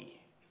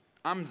Loki.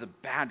 I'm the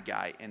bad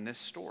guy in this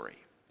story.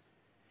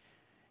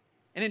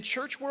 And in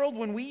church world,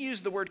 when we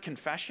use the word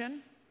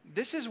confession,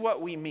 this is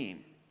what we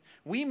mean.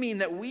 We mean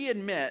that we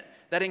admit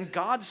that in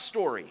God's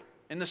story,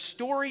 in the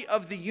story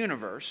of the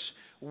universe,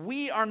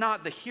 we are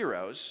not the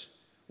heroes,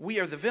 we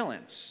are the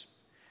villains.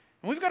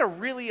 And we've got a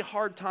really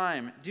hard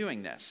time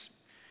doing this.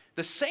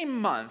 The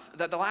same month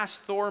that the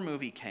last Thor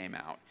movie came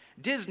out,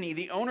 Disney,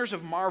 the owners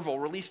of Marvel,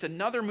 released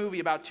another movie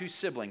about two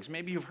siblings.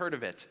 Maybe you've heard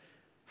of it,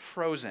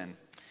 Frozen.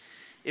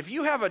 If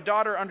you have a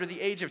daughter under the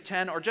age of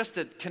 10 or just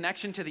a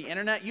connection to the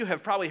internet, you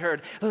have probably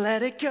heard,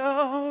 let it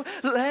go,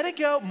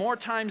 more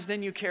times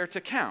than you care to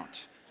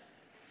count.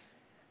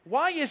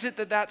 Why is it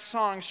that that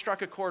song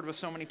struck a chord with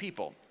so many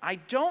people? I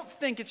don't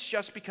think it's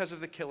just because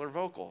of the killer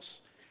vocals.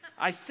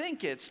 I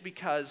think it's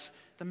because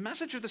the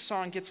message of the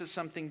song gets at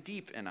something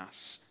deep in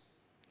us.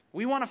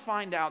 We want to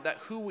find out that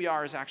who we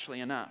are is actually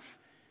enough.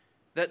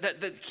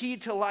 That the key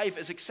to life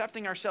is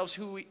accepting ourselves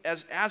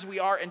as we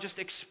are and just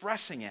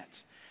expressing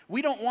it.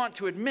 We don't want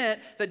to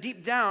admit that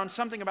deep down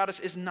something about us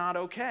is not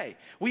okay.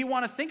 We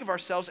want to think of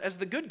ourselves as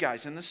the good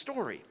guys in the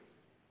story.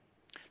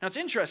 Now it's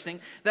interesting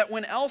that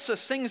when Elsa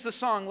sings the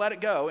song Let It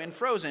Go in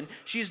Frozen,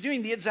 she is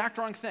doing the exact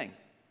wrong thing.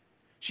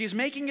 She is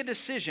making a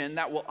decision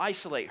that will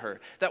isolate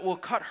her, that will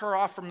cut her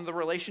off from the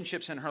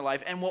relationships in her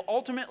life, and will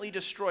ultimately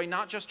destroy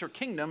not just her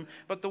kingdom,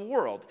 but the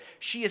world.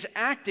 She is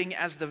acting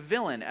as the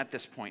villain at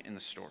this point in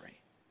the story.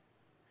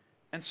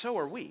 And so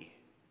are we.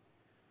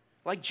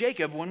 Like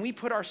Jacob, when we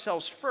put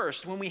ourselves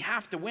first, when we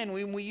have to win,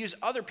 when we use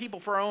other people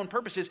for our own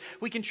purposes,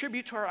 we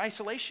contribute to our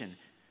isolation.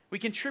 We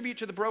contribute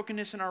to the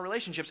brokenness in our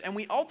relationships, and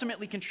we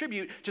ultimately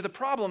contribute to the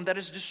problem that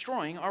is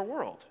destroying our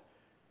world.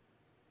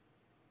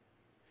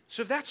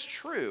 So if that's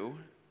true,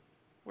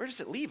 where does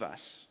it leave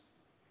us?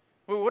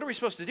 Well, what are we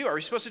supposed to do? Are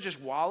we supposed to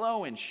just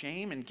wallow in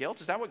shame and guilt?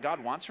 Is that what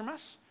God wants from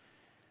us?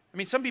 I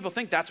mean, some people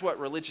think that's what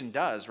religion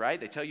does, right?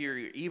 They tell you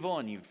you're evil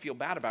and you feel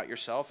bad about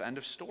yourself, end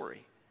of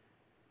story.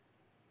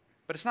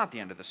 But it's not the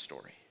end of the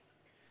story.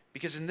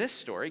 Because in this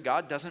story,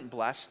 God doesn't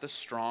bless the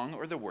strong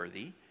or the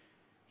worthy.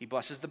 He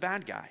blesses the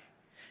bad guy.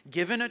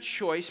 Given a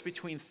choice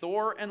between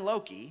Thor and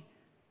Loki,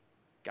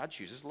 God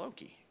chooses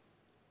Loki.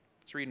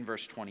 Let's read in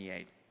verse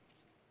 28.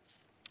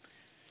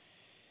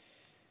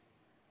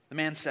 The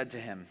man said to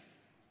him,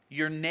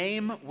 your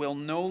name will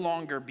no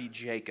longer be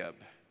Jacob,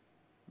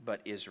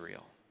 but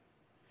Israel.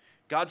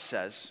 God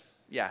says,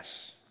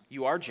 yes,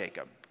 you are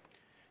Jacob.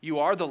 You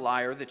are the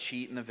liar, the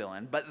cheat, and the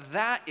villain, but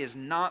that is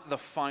not the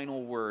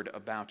final word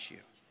about you.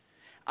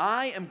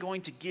 I am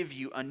going to give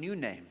you a new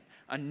name,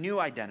 a new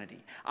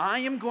identity. I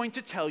am going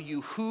to tell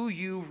you who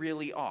you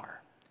really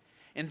are.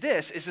 And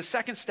this is the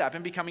second step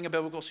in becoming a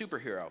biblical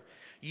superhero.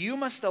 You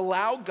must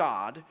allow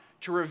God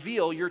to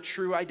reveal your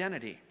true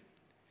identity.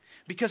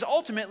 Because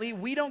ultimately,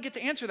 we don't get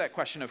to answer that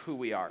question of who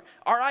we are.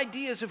 Our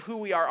ideas of who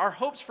we are, our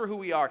hopes for who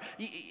we are,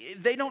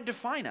 they don't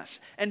define us.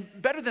 And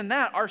better than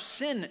that, our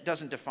sin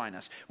doesn't define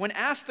us. When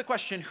asked the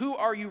question, who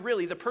are you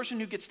really, the person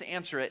who gets to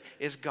answer it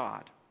is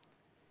God.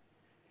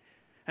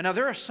 And now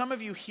there are some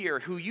of you here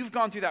who you've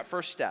gone through that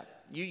first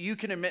step. You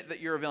can admit that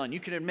you're a villain.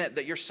 You can admit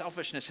that your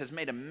selfishness has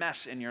made a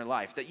mess in your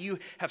life, that you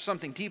have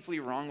something deeply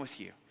wrong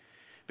with you.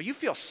 But you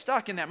feel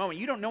stuck in that moment.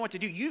 You don't know what to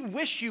do. You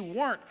wish you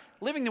weren't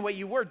living the way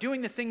you were,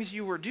 doing the things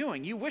you were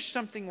doing. You wish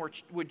something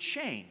would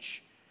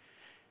change.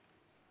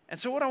 And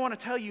so what I want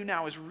to tell you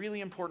now is really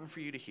important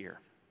for you to hear.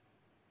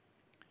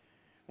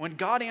 When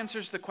God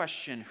answers the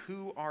question,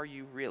 who are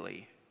you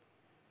really?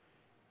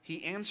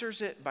 He answers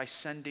it by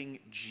sending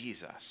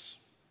Jesus.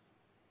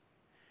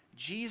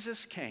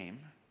 Jesus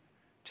came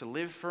to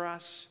live for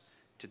us,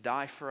 to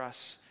die for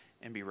us,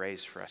 and be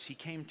raised for us. He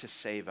came to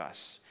save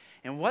us.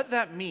 And what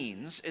that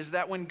means is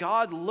that when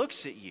God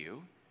looks at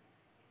you,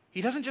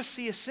 he doesn't just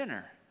see a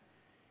sinner.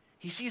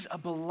 He sees a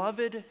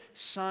beloved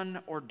son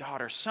or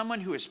daughter,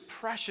 someone who is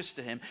precious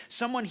to him,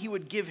 someone he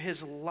would give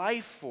his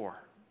life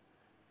for.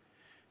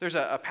 There's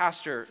a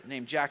pastor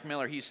named Jack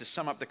Miller. He used to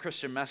sum up the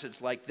Christian message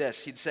like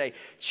this. He'd say,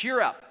 cheer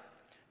up.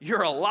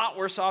 You're a lot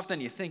worse off than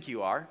you think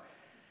you are.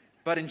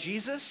 But in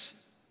Jesus,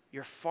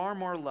 you're far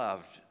more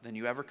loved than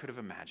you ever could have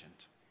imagined.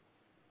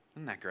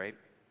 Isn't that great?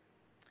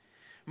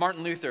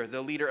 Martin Luther,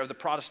 the leader of the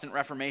Protestant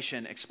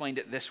Reformation, explained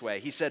it this way.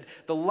 He said,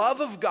 the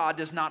love of God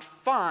does not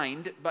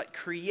find, but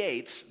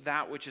creates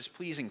that which is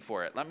pleasing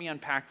for it. Let me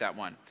unpack that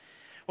one.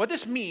 What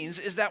this means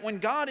is that when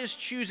God is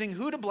choosing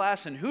who to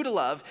bless and who to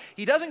love,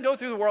 he doesn't go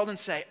through the world and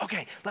say,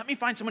 okay, let me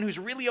find someone who's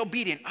really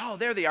obedient. Oh,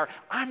 there they are.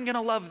 I'm going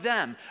to love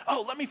them.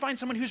 Oh, let me find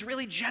someone who's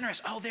really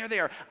generous. Oh, there they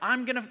are.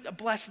 I'm going to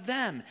bless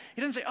them.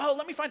 He doesn't say, oh,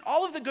 let me find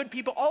all of the good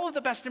people, all of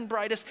the best and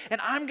brightest,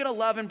 and I'm going to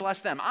love and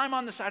bless them. I'm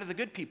on the side of the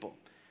good people.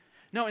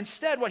 No,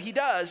 instead what he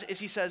does is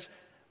he says,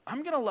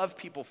 I'm going to love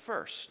people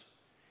first.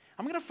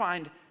 I'm going to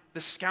find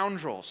the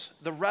scoundrels,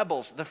 the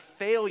rebels, the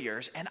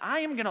failures, and I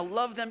am going to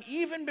love them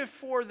even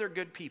before they're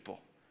good people.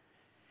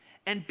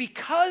 And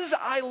because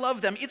I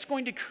love them, it's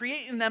going to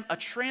create in them a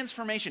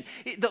transformation.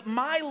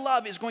 My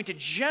love is going to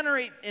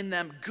generate in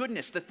them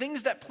goodness. The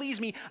things that please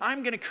me,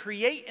 I'm going to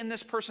create in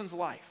this person's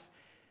life.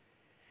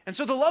 And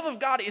so the love of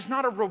God is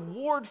not a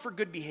reward for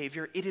good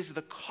behavior. It is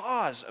the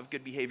cause of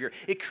good behavior.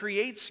 It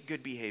creates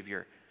good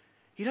behavior.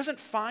 He doesn't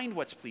find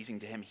what's pleasing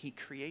to him. He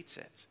creates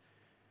it.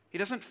 He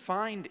doesn't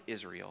find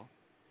Israel.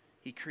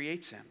 He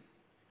creates him.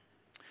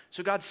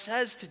 So God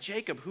says to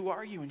Jacob, "Who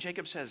are you?" And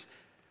Jacob says,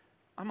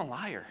 "I'm a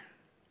liar."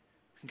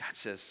 And God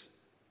says,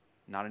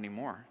 "Not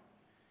anymore."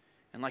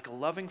 And like a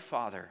loving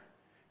father,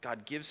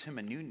 God gives him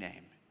a new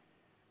name.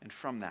 And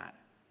from that,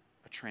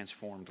 a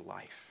transformed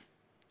life.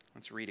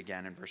 Let's read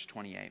again in verse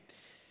 28.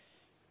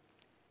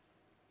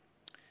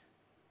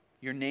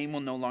 "Your name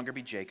will no longer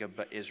be Jacob,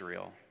 but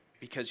Israel,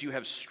 because you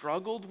have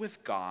struggled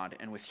with God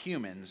and with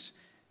humans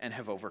and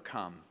have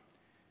overcome."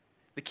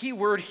 The key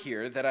word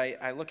here that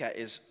I look at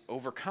is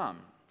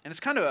overcome. And it's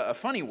kind of a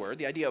funny word,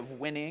 the idea of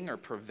winning or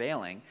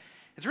prevailing.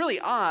 It's really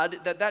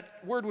odd that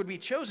that word would be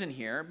chosen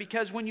here,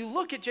 because when you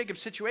look at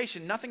Jacob's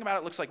situation, nothing about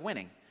it looks like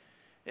winning.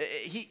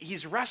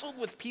 He's wrestled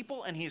with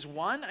people and he's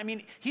won. I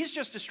mean, he's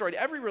just destroyed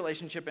every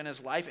relationship in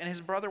his life and his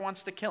brother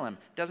wants to kill him.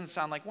 Doesn't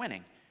sound like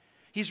winning.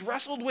 He's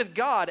wrestled with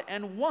God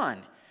and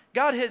won.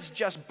 God has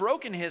just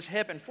broken his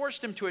hip and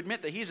forced him to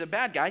admit that he's a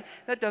bad guy.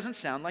 That doesn't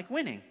sound like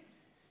winning.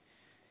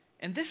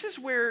 And this is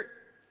where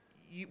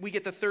we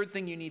get the third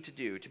thing you need to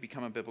do to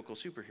become a biblical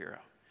superhero.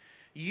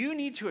 You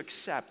need to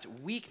accept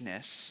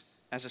weakness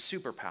as a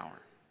superpower.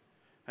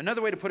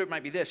 Another way to put it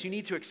might be this: you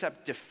need to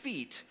accept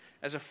defeat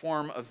as a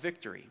form of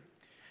victory.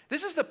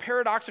 This is the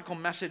paradoxical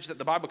message that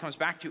the Bible comes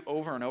back to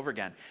over and over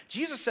again.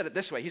 Jesus said it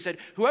this way. He said,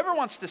 "Whoever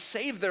wants to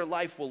save their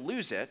life will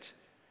lose it,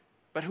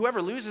 but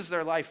whoever loses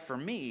their life for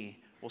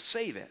me will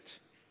save it."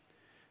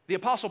 The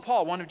Apostle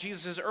Paul, one of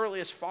Jesus'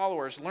 earliest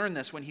followers, learned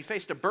this when he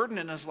faced a burden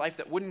in his life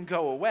that wouldn't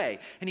go away.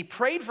 And he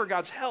prayed for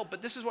God's help,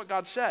 but this is what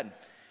God said.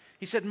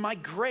 He said, "My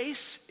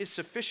grace is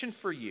sufficient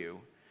for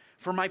you,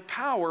 for my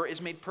power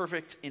is made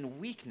perfect in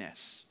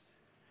weakness."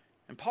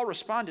 And Paul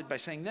responded by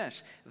saying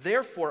this: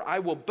 "Therefore I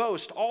will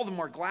boast all the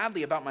more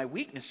gladly about my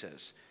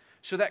weaknesses,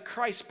 so that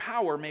Christ's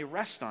power may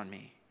rest on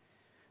me.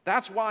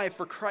 That's why,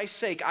 for Christ's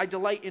sake, I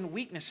delight in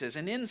weaknesses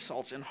and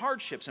insults and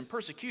hardships and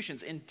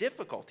persecutions and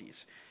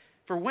difficulties.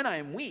 For when I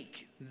am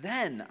weak,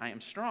 then I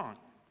am strong."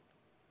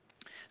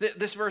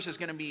 This verse is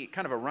going to be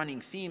kind of a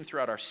running theme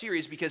throughout our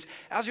series, because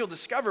as you'll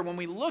discover, when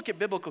we look at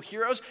biblical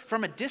heroes,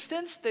 from a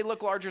distance, they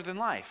look larger than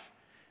life.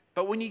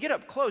 But when you get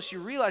up close, you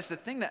realize the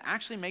thing that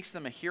actually makes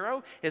them a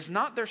hero is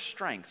not their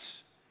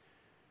strengths,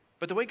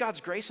 but the way God's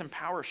grace and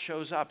power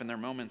shows up in their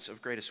moments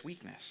of greatest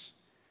weakness.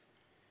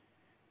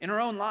 In our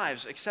own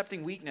lives,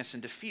 accepting weakness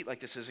and defeat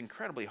like this is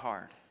incredibly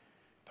hard.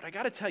 But I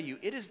got to tell you,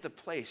 it is the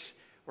place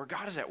where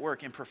God is at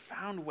work in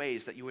profound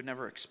ways that you would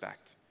never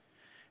expect.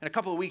 In a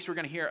couple of weeks, we're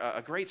going to hear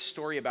a great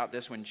story about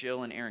this when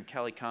Jill and Aaron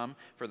Kelly come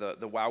for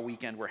the WOW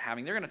weekend we're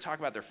having. They're going to talk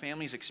about their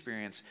family's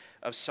experience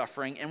of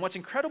suffering. And what's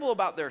incredible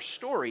about their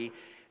story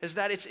is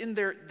that it's in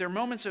their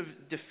moments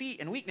of defeat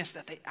and weakness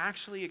that they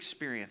actually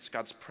experience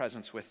God's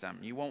presence with them.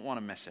 You won't want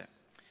to miss it.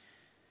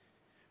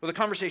 Well, the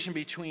conversation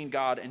between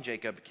God and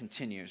Jacob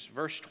continues.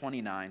 Verse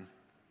 29.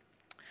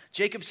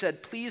 Jacob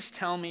said, "Please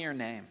tell me your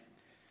name."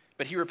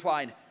 But he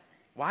replied,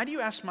 "Why do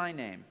you ask my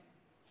name?"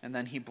 And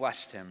then he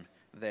blessed him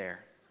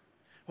there.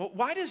 Well,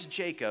 why does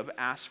Jacob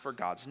ask for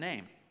God's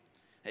name?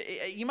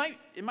 It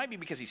might be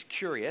because he's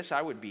curious.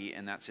 I would be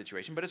in that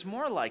situation. But it's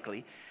more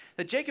likely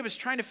that Jacob is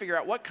trying to figure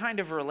out what kind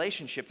of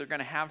relationship they're going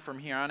to have from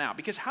here on out.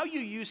 Because how you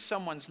use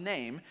someone's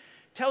name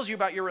tells you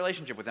about your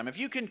relationship with them. If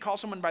you can call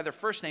someone by their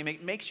first name,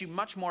 it makes you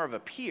much more of a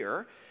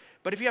peer.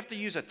 But if you have to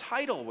use a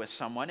title with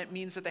someone, it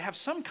means that they have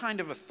some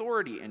kind of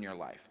authority in your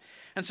life.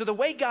 And so the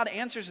way God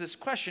answers this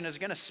question is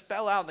going to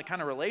spell out the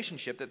kind of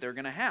relationship that they're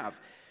going to have.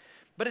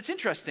 But it's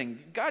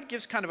interesting. God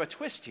gives kind of a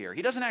twist here.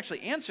 He doesn't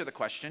actually answer the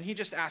question. He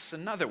just asks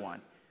another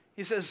one.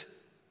 He says,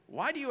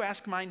 "Why do you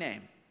ask my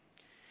name?"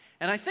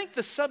 And I think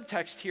the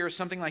subtext here is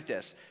something like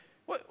this.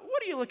 What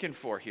are you looking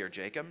for here,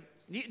 Jacob?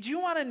 Do you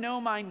want to know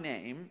my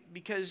name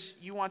because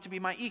you want to be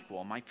my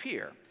equal, my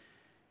peer?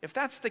 If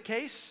that's the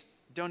case,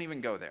 don't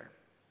even go there.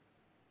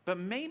 But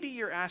maybe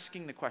you're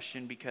asking the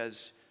question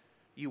because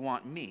you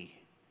want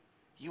me.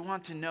 You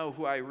want to know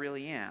who I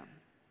really am.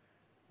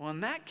 Well,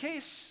 in that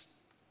case,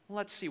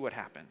 let's see what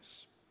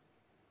happens.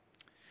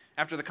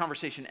 After the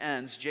conversation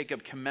ends,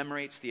 Jacob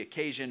commemorates the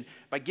occasion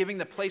by giving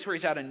the place where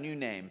he's at a new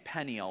name,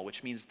 Peniel,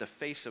 which means the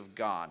face of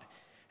God.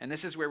 And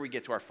this is where we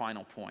get to our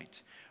final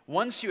point.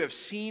 Once you have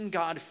seen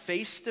God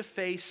face to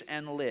face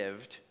and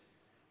lived,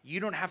 you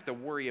don't have to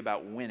worry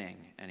about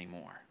winning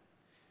anymore.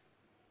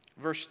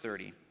 Verse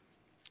 30.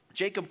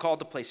 Jacob called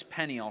the place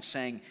Peniel,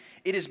 saying,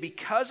 "It is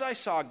because I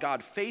saw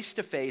God face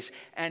to face,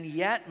 and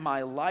yet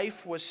my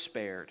life was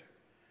spared."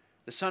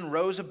 The sun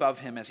rose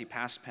above him as he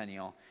passed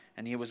Peniel,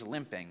 and he was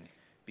limping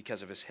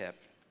because of his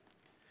hip.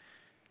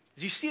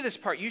 As you see this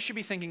part, you should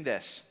be thinking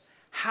this: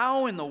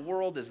 how in the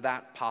world is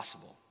that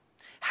possible?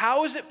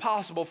 How is it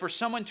possible for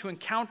someone to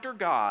encounter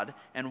God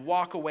and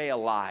walk away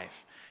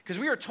alive? Because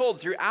we are told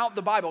throughout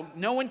the Bible,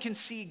 no one can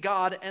see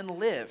God and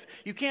live.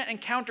 You can't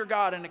encounter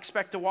God and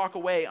expect to walk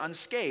away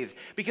unscathed,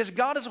 because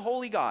God is a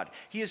holy God.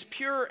 He is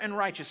pure and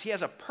righteous. He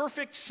has a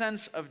perfect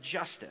sense of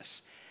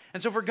justice.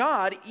 And so for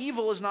God,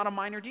 evil is not a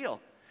minor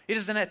deal. It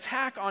is an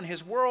attack on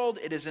his world.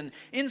 It is an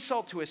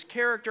insult to his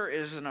character. It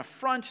is an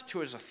affront to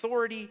his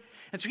authority.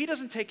 And so he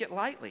doesn't take it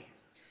lightly.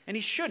 And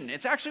he shouldn't.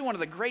 It's actually one of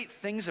the great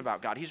things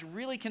about God. He's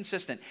really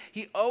consistent.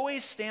 He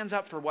always stands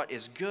up for what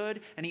is good,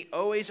 and he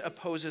always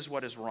opposes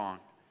what is wrong.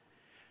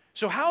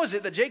 So how is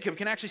it that Jacob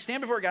can actually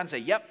stand before God and say,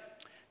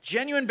 yep,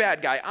 genuine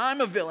bad guy,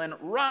 I'm a villain,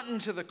 rotten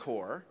to the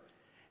core,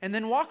 and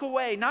then walk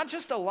away not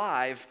just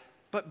alive,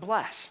 but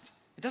blessed?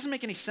 It doesn't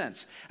make any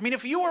sense. I mean,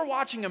 if you were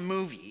watching a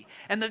movie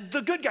and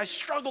the good guys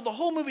struggled the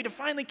whole movie to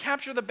finally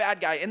capture the bad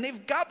guy, and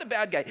they've got the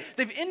bad guy,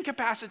 they've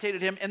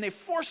incapacitated him, and they've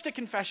forced a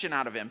confession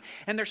out of him,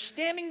 and they're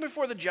standing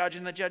before the judge,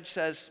 and the judge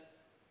says,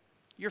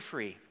 you're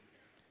free.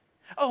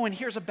 Oh, and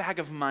here's a bag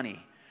of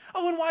money.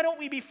 Oh, and why don't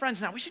we be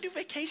friends now? We should do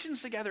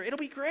vacations together. It'll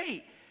be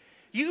great.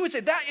 You would say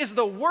that is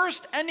the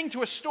worst ending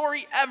to a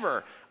story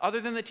ever, other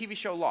than the TV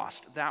show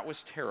Lost. That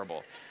was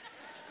terrible.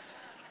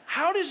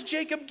 How does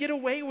Jacob get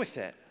away with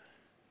it?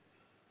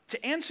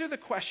 To answer the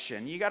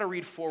question, you got to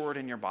read forward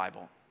in your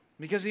Bible,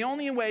 because the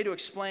only way to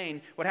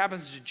explain what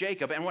happens to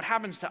Jacob and what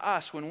happens to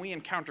us when we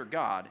encounter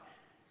God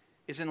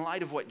is in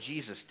light of what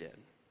Jesus did.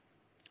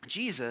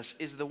 Jesus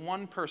is the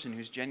one person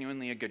who's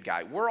genuinely a good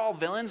guy. We're all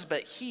villains,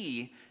 but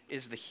he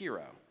is the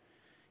hero.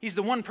 He's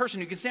the one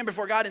person who can stand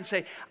before God and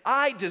say,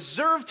 I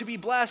deserve to be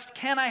blessed.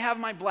 Can I have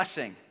my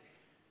blessing?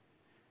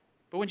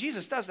 But when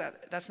Jesus does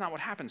that, that's not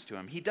what happens to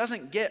him. He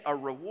doesn't get a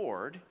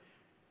reward.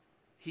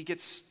 He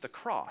gets the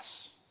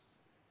cross.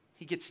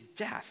 He gets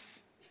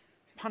death,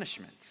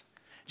 punishment.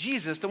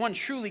 Jesus, the one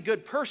truly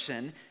good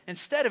person,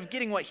 instead of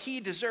getting what he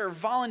deserved,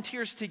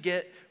 volunteers to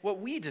get what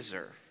we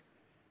deserve.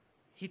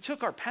 He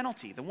took our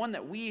penalty, the one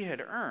that we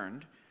had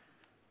earned,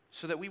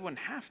 so that we wouldn't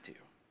have to.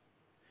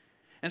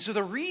 And so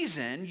the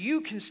reason you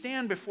can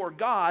stand before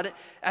God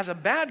as a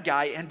bad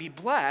guy and be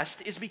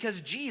blessed is because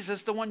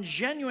Jesus, the one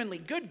genuinely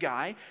good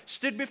guy,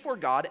 stood before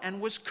God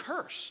and was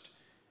cursed.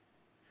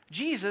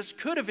 Jesus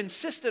could have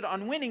insisted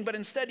on winning, but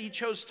instead he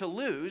chose to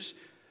lose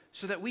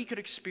so that we could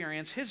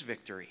experience his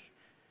victory.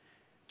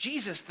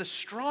 Jesus, the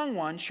strong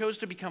one, chose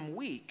to become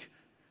weak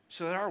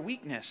so that our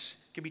weakness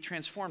could be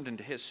transformed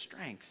into his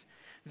strength.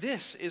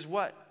 This is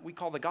what we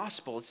call the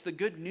gospel. It's the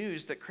good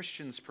news that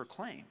Christians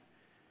proclaim.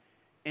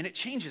 And it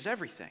changes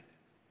everything.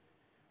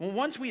 Well,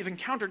 once we have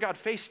encountered God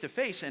face to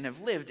face and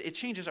have lived, it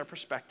changes our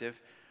perspective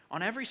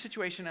on every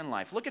situation in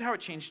life. Look at how it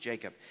changed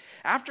Jacob.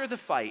 After the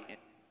fight,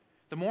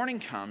 the morning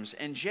comes,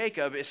 and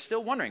Jacob is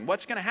still wondering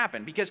what's going to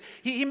happen, because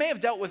he may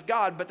have dealt with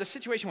God, but the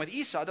situation with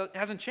Esau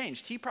hasn't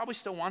changed. He probably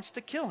still wants to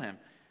kill him.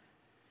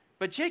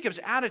 But Jacob's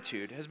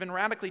attitude has been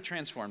radically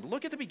transformed.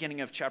 Look at the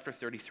beginning of chapter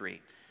 33.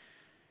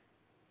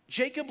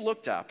 Jacob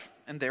looked up,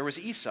 and there was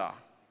Esau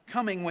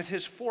coming with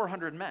his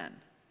 400 men.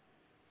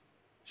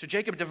 So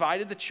Jacob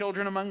divided the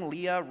children among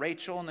Leah,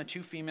 Rachel, and the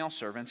two female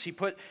servants. He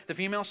put the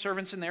female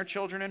servants and their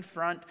children in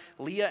front,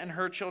 Leah and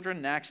her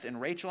children next, and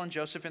Rachel and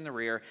Joseph in the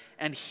rear.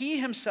 And he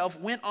himself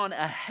went on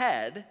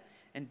ahead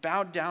and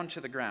bowed down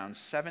to the ground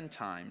 7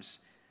 times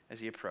as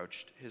he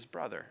approached his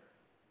brother.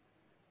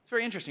 It's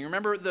very interesting.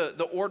 Remember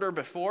the order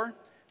before?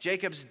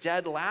 Jacob's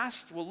dead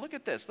last. Well, look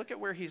at this. Look at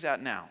where he's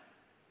at now.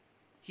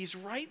 He's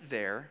right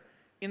there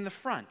in the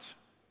front.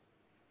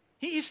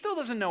 He still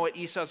doesn't know what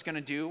Esau's going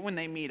to do when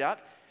they meet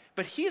up,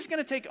 but he's going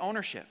to take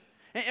ownership.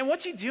 And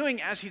what's he doing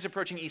as he's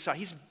approaching Esau?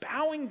 He's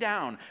bowing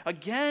down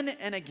again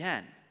and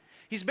again.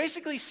 He's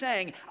basically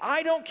saying,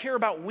 I don't care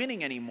about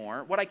winning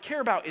anymore. What I care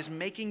about is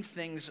making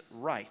things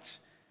right.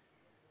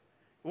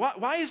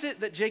 Why is it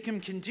that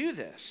Jacob can do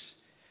this?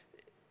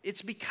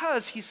 It's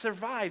because he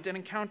survived an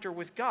encounter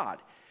with God.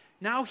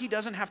 Now he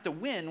doesn't have to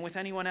win with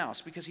anyone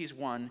else because he's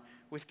won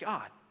with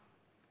God.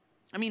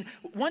 I mean,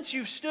 once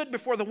you've stood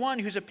before the one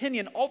whose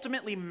opinion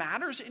ultimately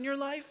matters in your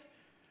life,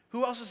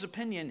 who else's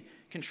opinion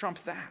can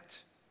trump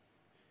that?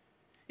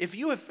 If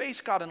you have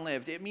faced God and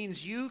lived, it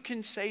means you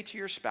can say to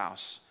your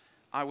spouse,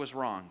 I was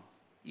wrong,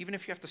 even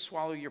if you have to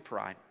swallow your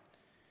pride.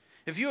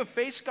 If you have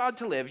faced God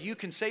to live, you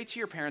can say to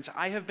your parents,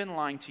 I have been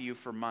lying to you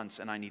for months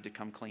and I need to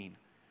come clean.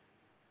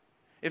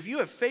 If you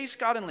have faced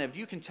God and lived,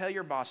 you can tell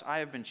your boss, I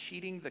have been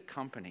cheating the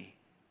company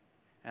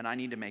and I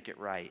need to make it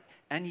right.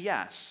 And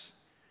yes,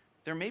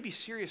 there may be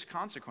serious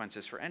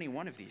consequences for any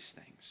one of these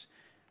things,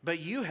 but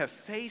you have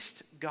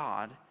faced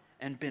God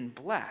and been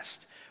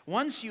blessed.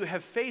 Once you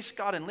have faced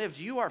God and lived,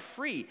 you are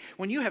free.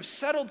 When you have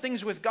settled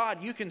things with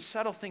God, you can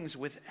settle things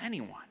with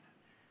anyone.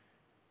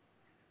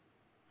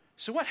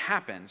 So what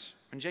happens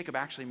when Jacob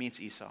actually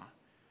meets Esau?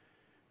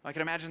 I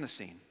can imagine the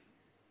scene.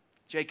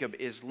 Jacob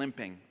is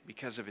limping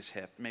because of his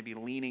hip, maybe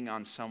leaning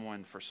on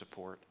someone for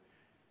support.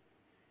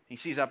 He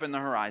sees up in the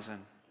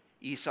horizon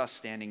Esau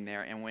standing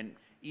there, and when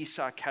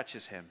Esau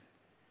catches him,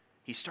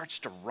 he starts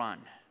to run.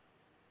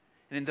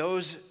 And in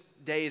those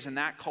days in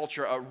that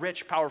culture, a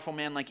rich, powerful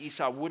man like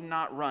Esau would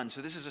not run.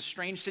 So this is a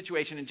strange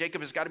situation, and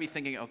Jacob has got to be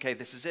thinking, okay,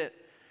 this is it.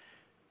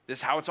 This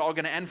is how it's all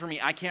going to end for me.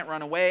 I can't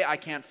run away. I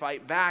can't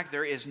fight back.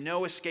 There is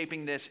no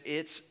escaping this.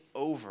 It's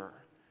over.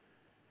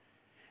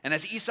 And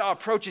as Esau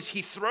approaches,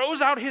 he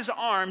throws out his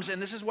arms,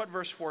 and this is what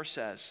verse 4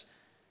 says.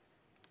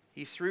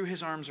 He threw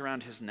his arms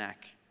around his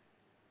neck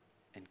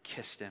and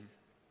kissed him,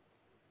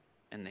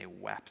 and they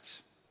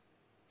wept.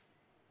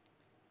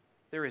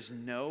 There is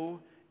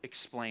no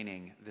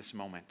explaining this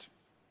moment.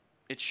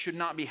 It should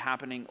not be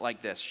happening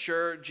like this.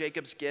 Sure,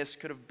 Jacob's gifts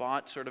could have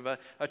bought sort of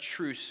a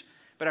truce,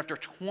 but after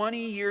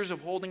 20 years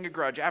of holding a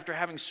grudge, after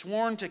having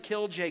sworn to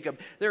kill Jacob,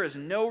 there is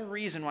no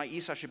reason why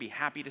Esau should be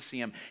happy to see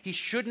him. He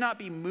should not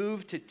be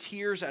moved to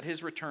tears at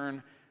his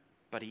return,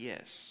 but he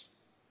is.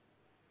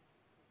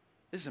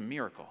 This is a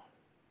miracle.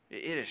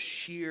 It is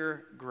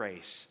sheer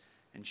grace,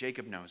 and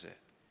Jacob knows it.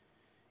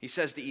 He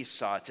says to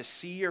Esau, to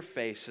see your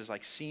face is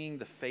like seeing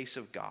the face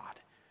of God,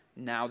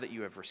 now that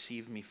you have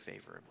received me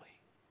favorably.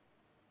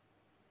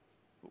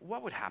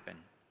 What would happen?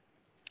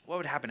 What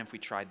would happen if we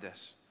tried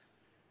this?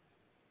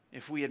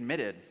 If we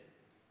admitted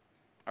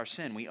our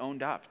sin, we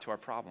owned up to our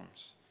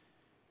problems.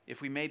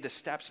 If we made the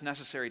steps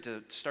necessary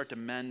to start to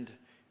mend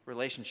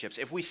relationships.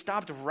 If we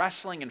stopped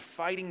wrestling and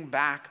fighting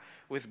back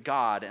with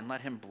God and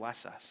let him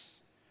bless us.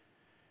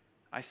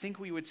 I think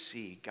we would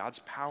see God's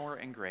power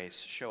and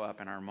grace show up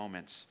in our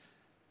moments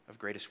of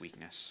greatest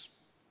weakness.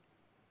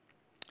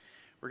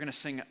 We're going to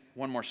sing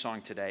one more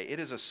song today. It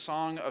is a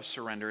song of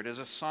surrender. It is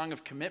a song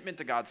of commitment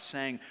to God,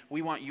 saying,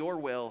 we want your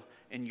will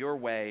and your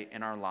way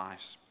in our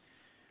lives.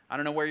 I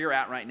don't know where you're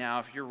at right now.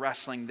 If you're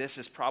wrestling, this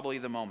is probably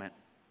the moment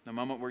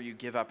where you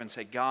give up and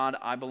say, God,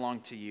 I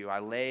belong to you. I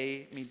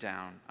lay me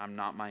down. I'm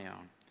not my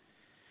own.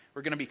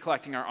 We're going to be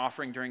collecting our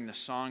offering during the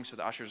song, so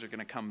the ushers are going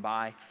to come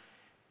by.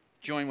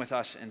 Join with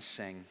us and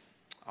sing.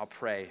 I'll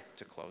pray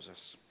to close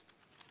us.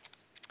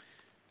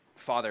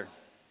 Father,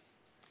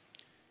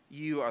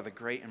 you are the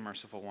great and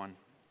merciful one.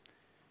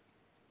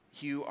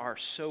 You are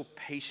so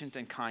patient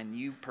and kind.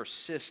 You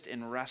persist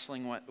in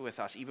wrestling with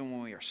us, even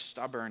when we are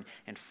stubborn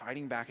and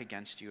fighting back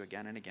against you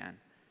again and again.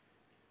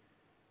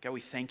 God,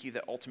 we thank you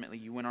that ultimately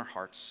you win our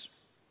hearts,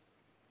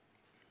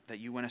 that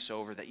you win us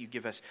over, that you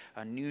give us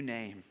a new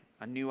name,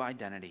 a new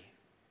identity,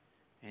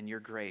 and your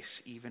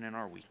grace, even in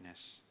our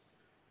weakness.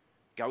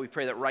 God, we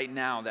pray that right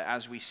now, that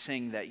as we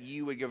sing, that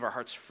you would give our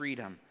hearts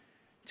freedom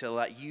to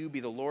let you be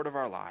the Lord of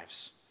our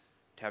lives,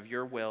 to have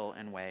your will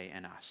and way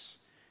in us.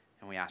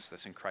 And we ask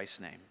this in Christ's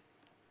name.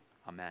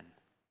 Amen.